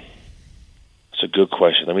 It's a good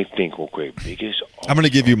question. Let me think real quick. Biggest all-star. I'm going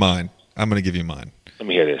to give you mine. Let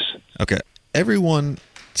me hear this. Okay. Everyone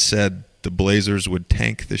said the Blazers would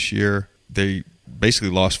tank this year. They basically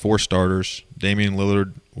lost 4 starters. Damian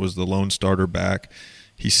Lillard was the lone starter back.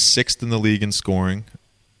 He's 6th in the league in scoring.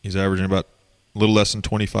 He's averaging about a little less than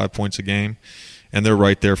 25 points a game. And they're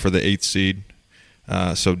right there for the 8th seed.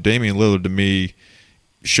 So Damian Lillard, to me,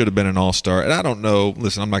 should have been an all-star. And I don't know.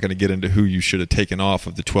 Listen, I'm not going to get into who you should have taken off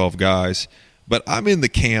of the 12 guys. But I'm in the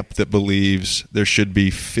camp that believes there should be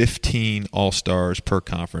 15 all-stars per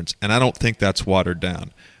conference. And I don't think that's watered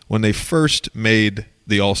down. When they first made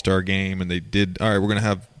the all-star game and they did, all right, we're going to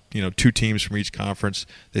have 2 teams from each conference.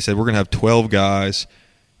 They said we're going to have 12 guys.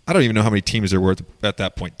 I don't even know how many teams there were at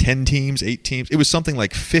that point. 10 teams, 8 teams. It was something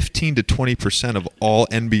like 15 to 20% of all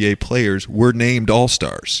NBA players were named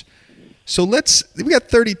all-stars. So we got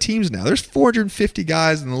 30 teams now. There's 450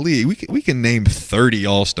 guys in the league. We can name 30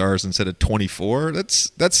 all-stars instead of 24.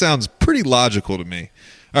 That sounds pretty logical to me.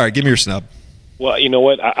 All right, give me your snub. Well, you know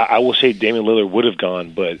what? I will say Damian Lillard would have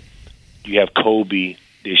gone, but you have Kobe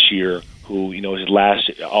this year who, is his last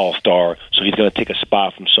all-star, so he's going to take a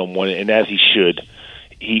spot from someone, and as he should.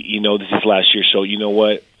 This is last year, so you know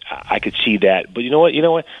what? I could see that. But you know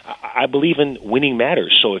what? I believe in winning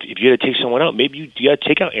matters. So if you got to take someone out, maybe you got to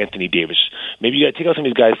take out Anthony Davis. Maybe you got to take out some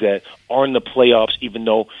of these guys that are in the playoffs, even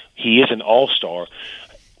though he is an all-star.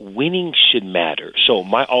 Winning should matter. So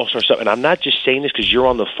my all-star stuff, and I'm not just saying this because you're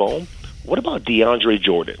on the phone. What about DeAndre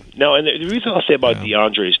Jordan? Now, and the reason I'll say about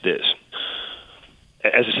DeAndre is this.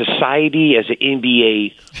 As a society, as an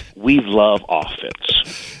NBA, we love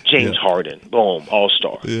offense. James Harden, boom,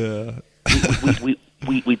 all-star. Yeah.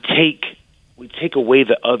 We take away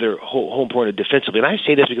the other home point defensively. And I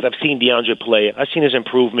say this because I've seen DeAndre play. I've seen his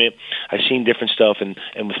improvement. I've seen different stuff, and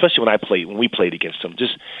especially when we played against him,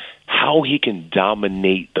 just how he can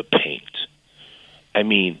dominate the paint. I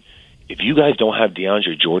mean, if you guys don't have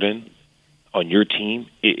DeAndre Jordan on your team,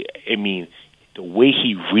 the way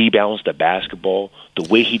he rebounds the basketball, the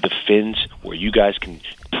way he defends where you guys can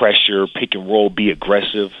pressure, pick and roll, be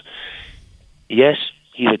aggressive. Yes,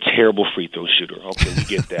 he's a terrible free throw shooter. Okay, we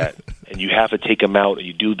get that. And you have to take him out, and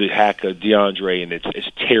you do the hack of DeAndre, and it's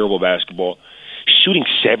terrible basketball. Shooting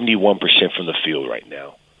 71% from the field right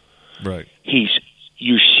now. Right.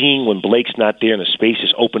 You're seeing when Blake's not there and the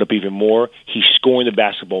spaces open up even more, he's scoring the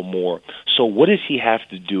basketball more. So what does he have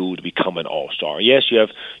to do to become an all-star? Yes, you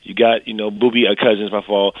got Boobie Cousins, my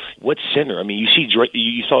fault. What center? I mean,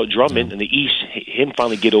 you saw Drummond in the East, him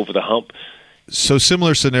finally get over the hump. So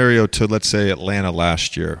similar scenario to, let's say, Atlanta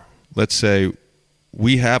last year. Let's say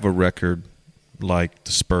we have a record like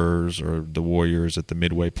the Spurs or the Warriors at the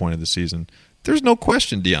midway point of the season. There's no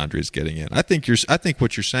question DeAndre's getting in. I think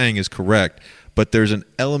what you're saying is correct, but there's an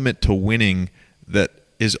element to winning that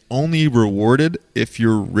is only rewarded if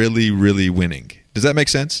you're really, really winning. Does that make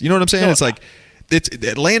sense? You know what I'm saying? No, it's like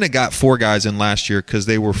Atlanta got 4 guys in last year because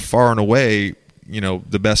they were far and away,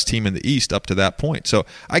 the best team in the East up to that point. So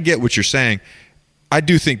I get what you're saying. I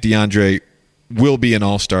do think DeAndre will be an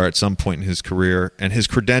all-star at some point in his career, and his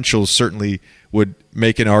credentials certainly would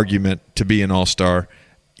make an argument to be an all-star.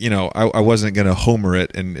 I wasn't going to homer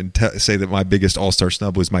it and say that my biggest all-star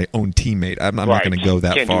snub was my own teammate. I'm not going to go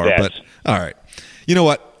that Can't far. do that. But all right. You know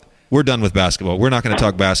what? We're done with basketball. We're not going to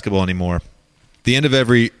talk basketball anymore. The end of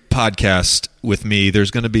every podcast with me, there's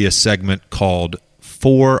going to be a segment called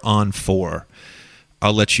 4 on 4.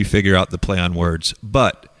 I'll let you figure out the play on words.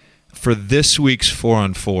 But for this week's 4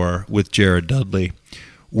 on 4 with Jared Dudley,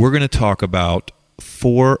 we're going to talk about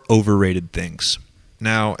 4 overrated things.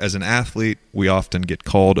 Now, as an athlete, we often get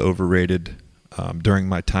called overrated. During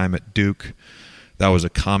my time at Duke, that was a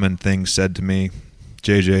common thing said to me.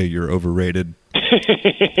 JJ, you're overrated.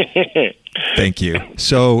 Thank you.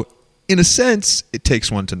 So, in a sense, it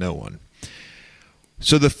takes one to know one.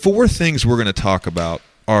 So the 4 things we're going to talk about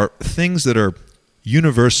are things that are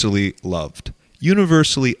universally loved,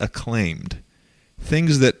 universally acclaimed,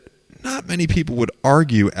 things that not many people would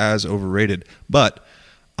argue as overrated, but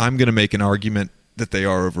I'm going to make an argument that they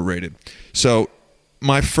are overrated. So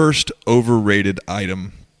my first overrated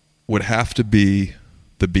item would have to be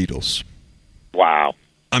the Beatles. Wow.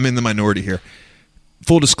 I'm in the minority here.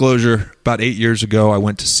 Full disclosure, about 8 years ago, I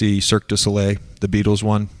went to see Cirque du Soleil, the Beatles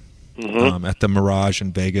one. at the Mirage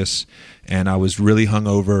in Vegas, and I was really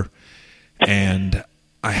hungover, and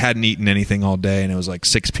I hadn't eaten anything all day, and it was like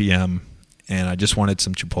 6 p.m., and I just wanted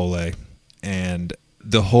some Chipotle, and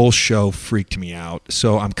the whole show freaked me out.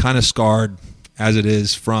 So I'm kind of scarred as it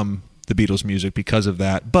is from the Beatles music because of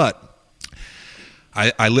that. But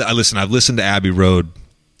I've listened to Abbey Road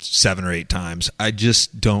 7 or 8 times. I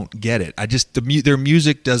just don't get it. Their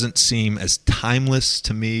music doesn't seem as timeless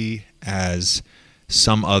to me as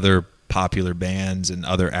some other popular bands and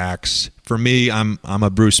other acts. For me, I'm a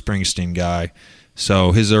Bruce Springsteen guy.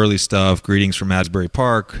 So his early stuff, Greetings from Asbury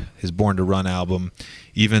Park, his Born to Run album,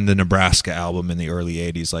 even the Nebraska album in the early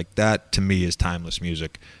 80s, like that to me is timeless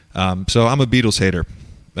music. So I'm a Beatles hater.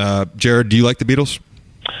 Jared, do you like the Beatles?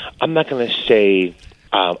 I'm not going to say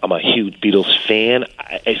I'm a huge Beatles fan.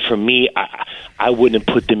 For me, I wouldn't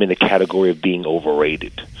put them in the category of being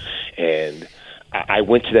overrated. And I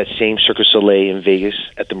went to that same Cirque du Soleil in Vegas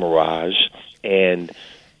at the Mirage, and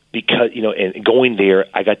because and going there,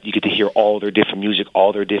 you get to hear all their different music,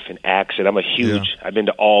 all their different acts, and I've been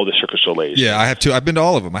to all the Cirque du Soleils. Yeah, I have too. I've been to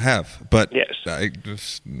all of them. I have, but yes, I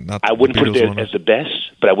wouldn't put it as the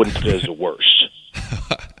best, but I wouldn't put it as the worst.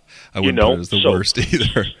 I wouldn't put it as the worst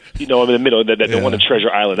either. I'm in the middle. The one at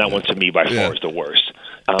Treasure Island, that one to me by far is the worst.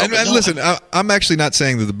 And listen, I'm actually not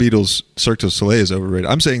saying that the Beatles' Cirque du Soleil is overrated.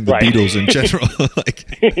 I'm saying the Beatles in general,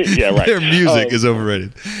 their music is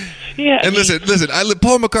overrated. Yeah, and listen.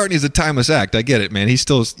 Paul McCartney is a timeless act. I get it, man. He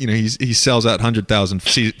still, he sells out 100,000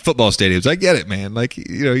 football stadiums. I get it, man. Like,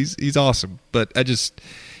 he's awesome. But I just,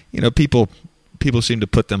 people seem to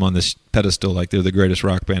put them on this pedestal like they're the greatest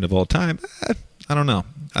rock band of all time. I don't know.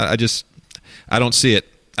 I don't see it.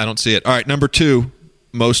 All right, number 2,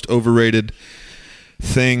 most overrated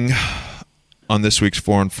thing on this week's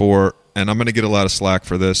 4 and 4, and I'm going to get a lot of slack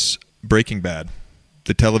for this. Breaking Bad,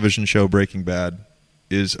 the television show Breaking Bad,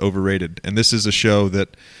 is overrated, and this is a show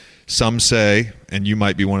that some say, and you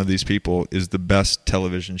might be one of these people, is the best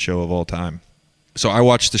television show of all time. So I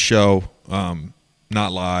watched the show,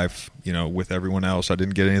 not live, with everyone else. I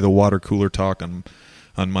didn't get any of the water cooler talk on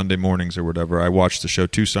Monday mornings or whatever. I watched the show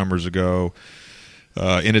 2 summers ago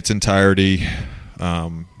in its entirety,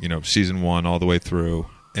 season 1 all the way through.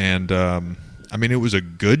 And, it was a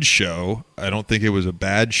good show. I don't think it was a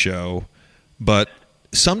bad show. But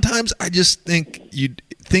sometimes I just think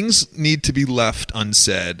things need to be left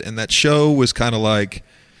unsaid. And that show was kind of like,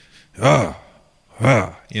 it's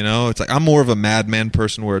like I'm more of a Mad Men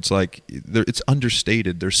person where it's like it's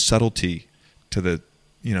understated. There's subtlety to the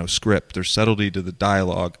script. There's subtlety to the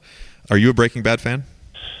dialogue. Are you a Breaking Bad fan?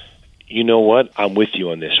 You know what? I'm with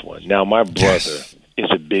you on this one. Now, my brother is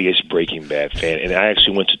the biggest Breaking Bad fan, and I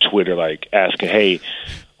actually went to Twitter asking, hey,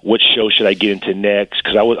 what show should I get into next?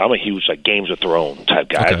 Because I'm a huge Games of Thrones type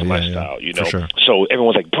guy. That's my style, For sure. So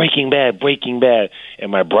everyone's like, Breaking Bad.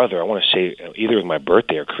 And my brother, I want to say either it was my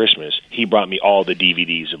birthday or Christmas, he brought me all the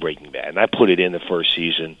DVDs of Breaking Bad, and I put it in the first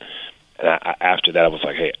season. And after that, I was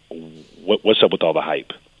like, hey, what's up with all the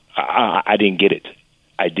hype? I didn't get it.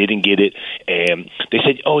 And they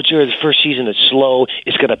said, oh, Jared, the first season is slow.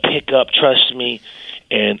 It's going to pick up, trust me.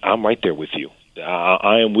 And I'm right there with you.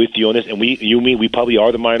 I am with you on this. And we probably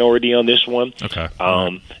are the minority on this one. Okay.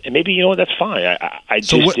 And maybe, that's fine.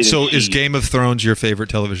 So is Game of Thrones your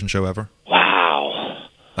favorite television show ever? Wow.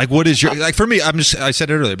 Like, what is your for me? I said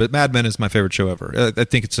it earlier, but Mad Men is my favorite show ever. I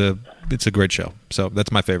think it's a great show. So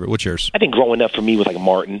that's my favorite. What's yours? I think growing up for me was like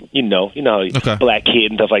Martin. Black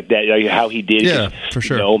kid and stuff like that. How he did. Yeah, for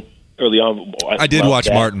sure. Early on, I did watch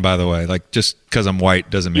Martin, by the way. Like, just because I'm white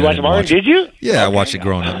doesn't mean you watched Martin. Did you? Yeah, okay. I watched it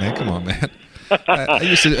growing up, man. Come on, man. I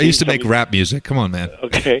used to make rap music. Come on, man.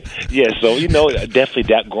 Okay. Yeah. So definitely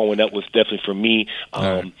that growing up was definitely for me.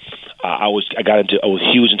 Right. I was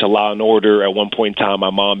huge into Law and Order at one point in time. My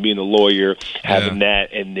mom being a lawyer, having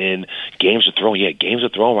that, and then Games of Thrones. Yeah, Games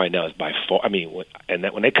of Thrones right now is by far.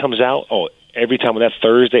 When it comes out, every time on that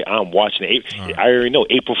Thursday, I'm watching it. Right. I already know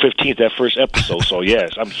April 15th, that first episode. So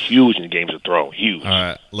yes, I'm huge in Games of Thrones. Huge. All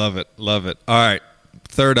right, love it. All right,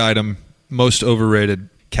 third item, most overrated,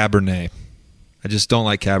 Cabernet. I just don't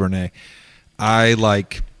like Cabernet. I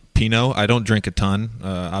like Pinot. I don't drink a ton.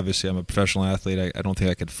 Obviously, I'm a professional athlete. I don't think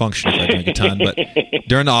I could function if I drink a ton. But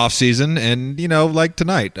during the off season, and like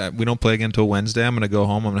tonight, we don't play again until Wednesday. I'm going to go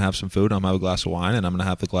home. I'm going to have some food. I'm going to have a glass of wine, and I'm going to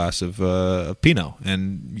have a glass of Pinot.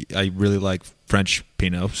 And I really like French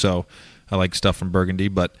Pinot, so I like stuff from Burgundy.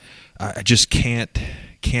 But I just can't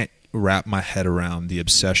wrap my head around the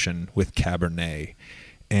obsession with Cabernet.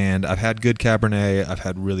 And I've had good Cabernet. I've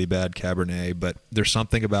had really bad Cabernet. But there's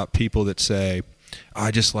something about people that say,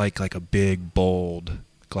 I just like a big, bold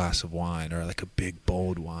glass of wine or like a big,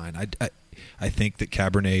 bold wine. I think that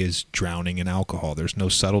Cabernet is drowning in alcohol. There's no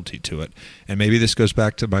subtlety to it. And maybe this goes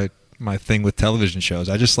back to my thing with television shows.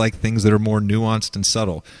 I just like things that are more nuanced and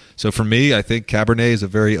subtle. So for me, I think Cabernet is a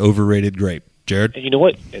very overrated grape. Jared? And you know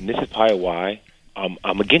what? And this is probably why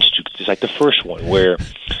I'm against you. It's like the first one, where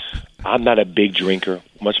I'm not a big drinker,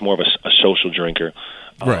 much more of a social drinker.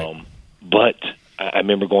 Right. But I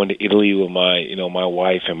remember going to Italy with my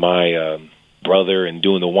wife and my brother, and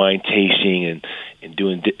doing the wine tasting and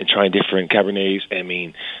trying different Cabernets. I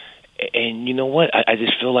mean, and you know what? I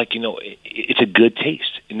just feel like, it's a good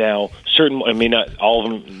taste. Now, not all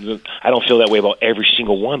of them. I don't feel that way about every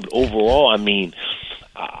single one, but overall, I mean,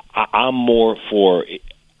 I'm more for.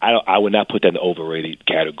 I would not put that in the overrated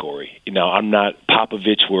category. I'm not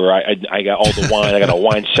Popovich, where I got all the wine. I got a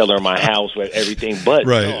wine cellar in my house with everything. But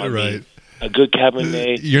right. Mean, a good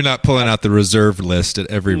Cabernet. You're not pulling out the reserve list at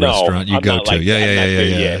every restaurant you go to.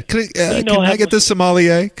 Yeah. Can I get the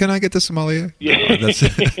sommelier? Can I get the sommelier? Yeah, that's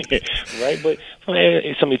right. But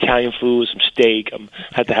some Italian food, some steak. I'm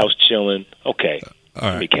at the house chilling. Okay. All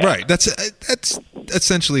right. That's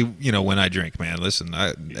essentially, when I drink, man. Listen,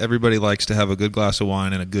 everybody likes to have a good glass of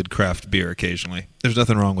wine and a good craft beer occasionally. There's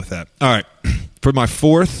nothing wrong with that. All right. For my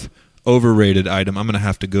fourth overrated item, I'm going to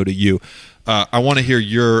have to go to you. I want to hear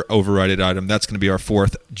your overrated item. That's going to be our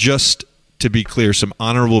fourth. Just to be clear, some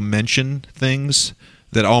honorable mention things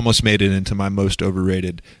that almost made it into my most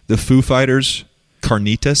overrated. The Foo Fighters,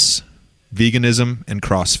 carnitas, veganism, and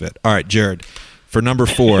CrossFit. All right, Jared. For number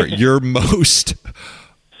 4, your most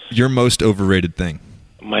overrated thing.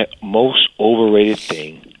 My most overrated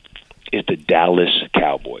thing is the Dallas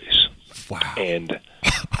Cowboys. Wow. And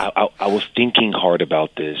I was thinking hard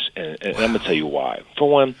about this, and I'm going to tell you why. For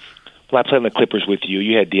one, when I played on the Clippers with you,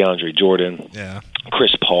 you had DeAndre Jordan,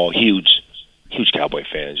 Chris Paul, huge Cowboy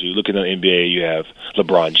fans. You look at the NBA, you have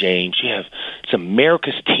LeBron James. You have it's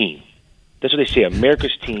America's team. That's what they say,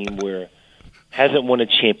 America's team, where hasn't won a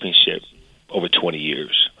championship over 20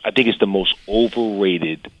 years. I think it's the most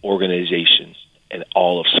overrated organization in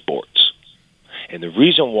all of sports. And the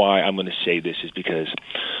reason why I'm going to say this is because,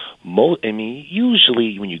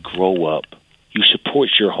 usually when you grow up, you support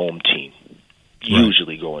your home team.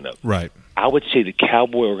 Usually growing up. Right. I would say the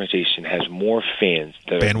Cowboy organization has more fans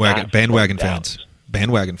that bandwagon fans.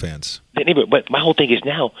 Bandwagon fans. But my whole thing is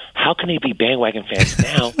now, how can they be bandwagon fans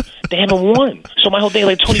now? They haven't won. So my whole thing,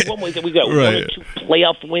 21 wins, we've got 1 or 2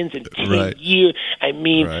 playoff wins in 10 years.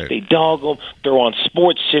 They dog them. They're on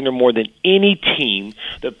Sports Center more than any team.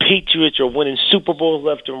 The Patriots are winning Super Bowls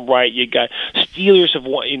left and right. You got Steelers have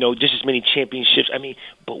won, just as many championships.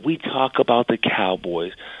 But we talk about the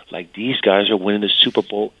Cowboys like these guys are winning the Super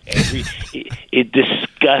Bowl it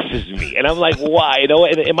disgusts me. And I'm like, why?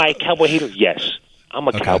 Am I a Cowboy hater? Yes. I'm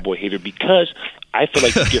a Cowboy hater because I feel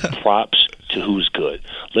like you give props to who's good.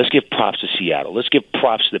 Let's give props to Seattle. Let's give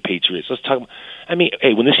props to the Patriots. Let's talk.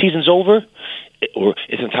 When the season's over, or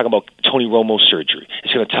it's going to talk about Tony Romo's surgery.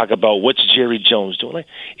 It's going to talk about what's Jerry Jones doing.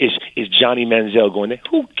 Is Johnny Manziel going there?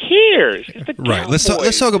 Who cares? It's the right. Cowboys.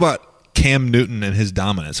 Let's talk about Cam Newton and his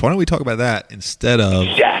dominance. Why don't we talk about that instead of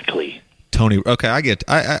Tony? Okay, I get.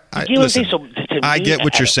 Listen. I get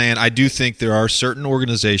what you're saying. I do think there are certain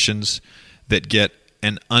organizations that get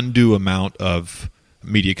an undue amount of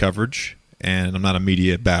media coverage, and I'm not a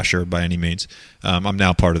media basher by any means. I'm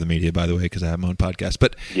now part of the media, by the way, because I have my own podcast.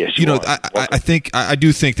 But yes, I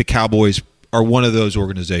do think the Cowboys are one of those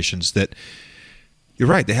organizations that you're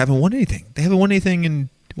right. They haven't won anything. They haven't won anything in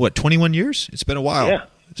 21 years. It's been a while. Yeah,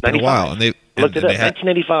 it's been a while, and they looked it up.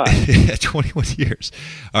 1985. 21 years.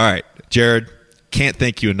 All right, Jared. Can't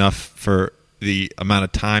thank you enough for the amount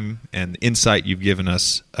of time and insight you've given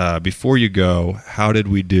us. Before you go, how did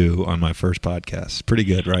we do on my first podcast? Pretty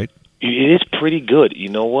good, right? It is pretty good. You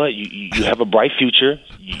know what? You have a bright future.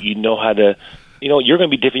 You know how to, you're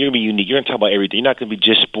going to be different. You're going to be unique. You're going to talk about everything. You're not going to be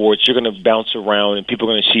just sports. You're going to bounce around, and people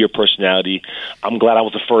are going to see your personality. I'm glad I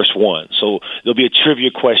was the first one. So there'll be a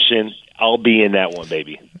trivia question. I'll be in that one,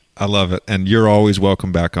 baby. I love it. And you're always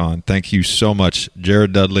welcome back on. Thank you so much,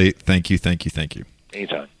 Jared Dudley. Thank you.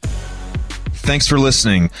 Anytime. Thanks for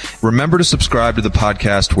listening. Remember to subscribe to the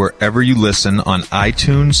podcast wherever you listen on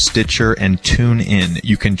iTunes, Stitcher, and TuneIn.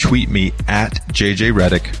 You can tweet me at JJ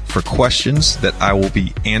Redick for questions that I will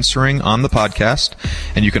be answering on the podcast.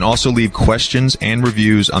 And you can also leave questions and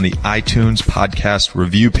reviews on the iTunes podcast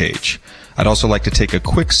review page. I'd also like to take a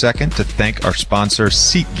quick second to thank our sponsor,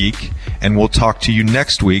 SeatGeek, and we'll talk to you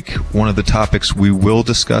next week. One of the topics we will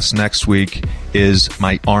discuss next week is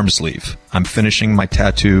my arm sleeve. I'm finishing my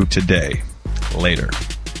tattoo today. Later.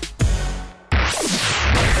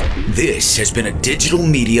 This has been a digital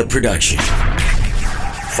media production.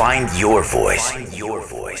 Find your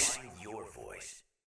voice.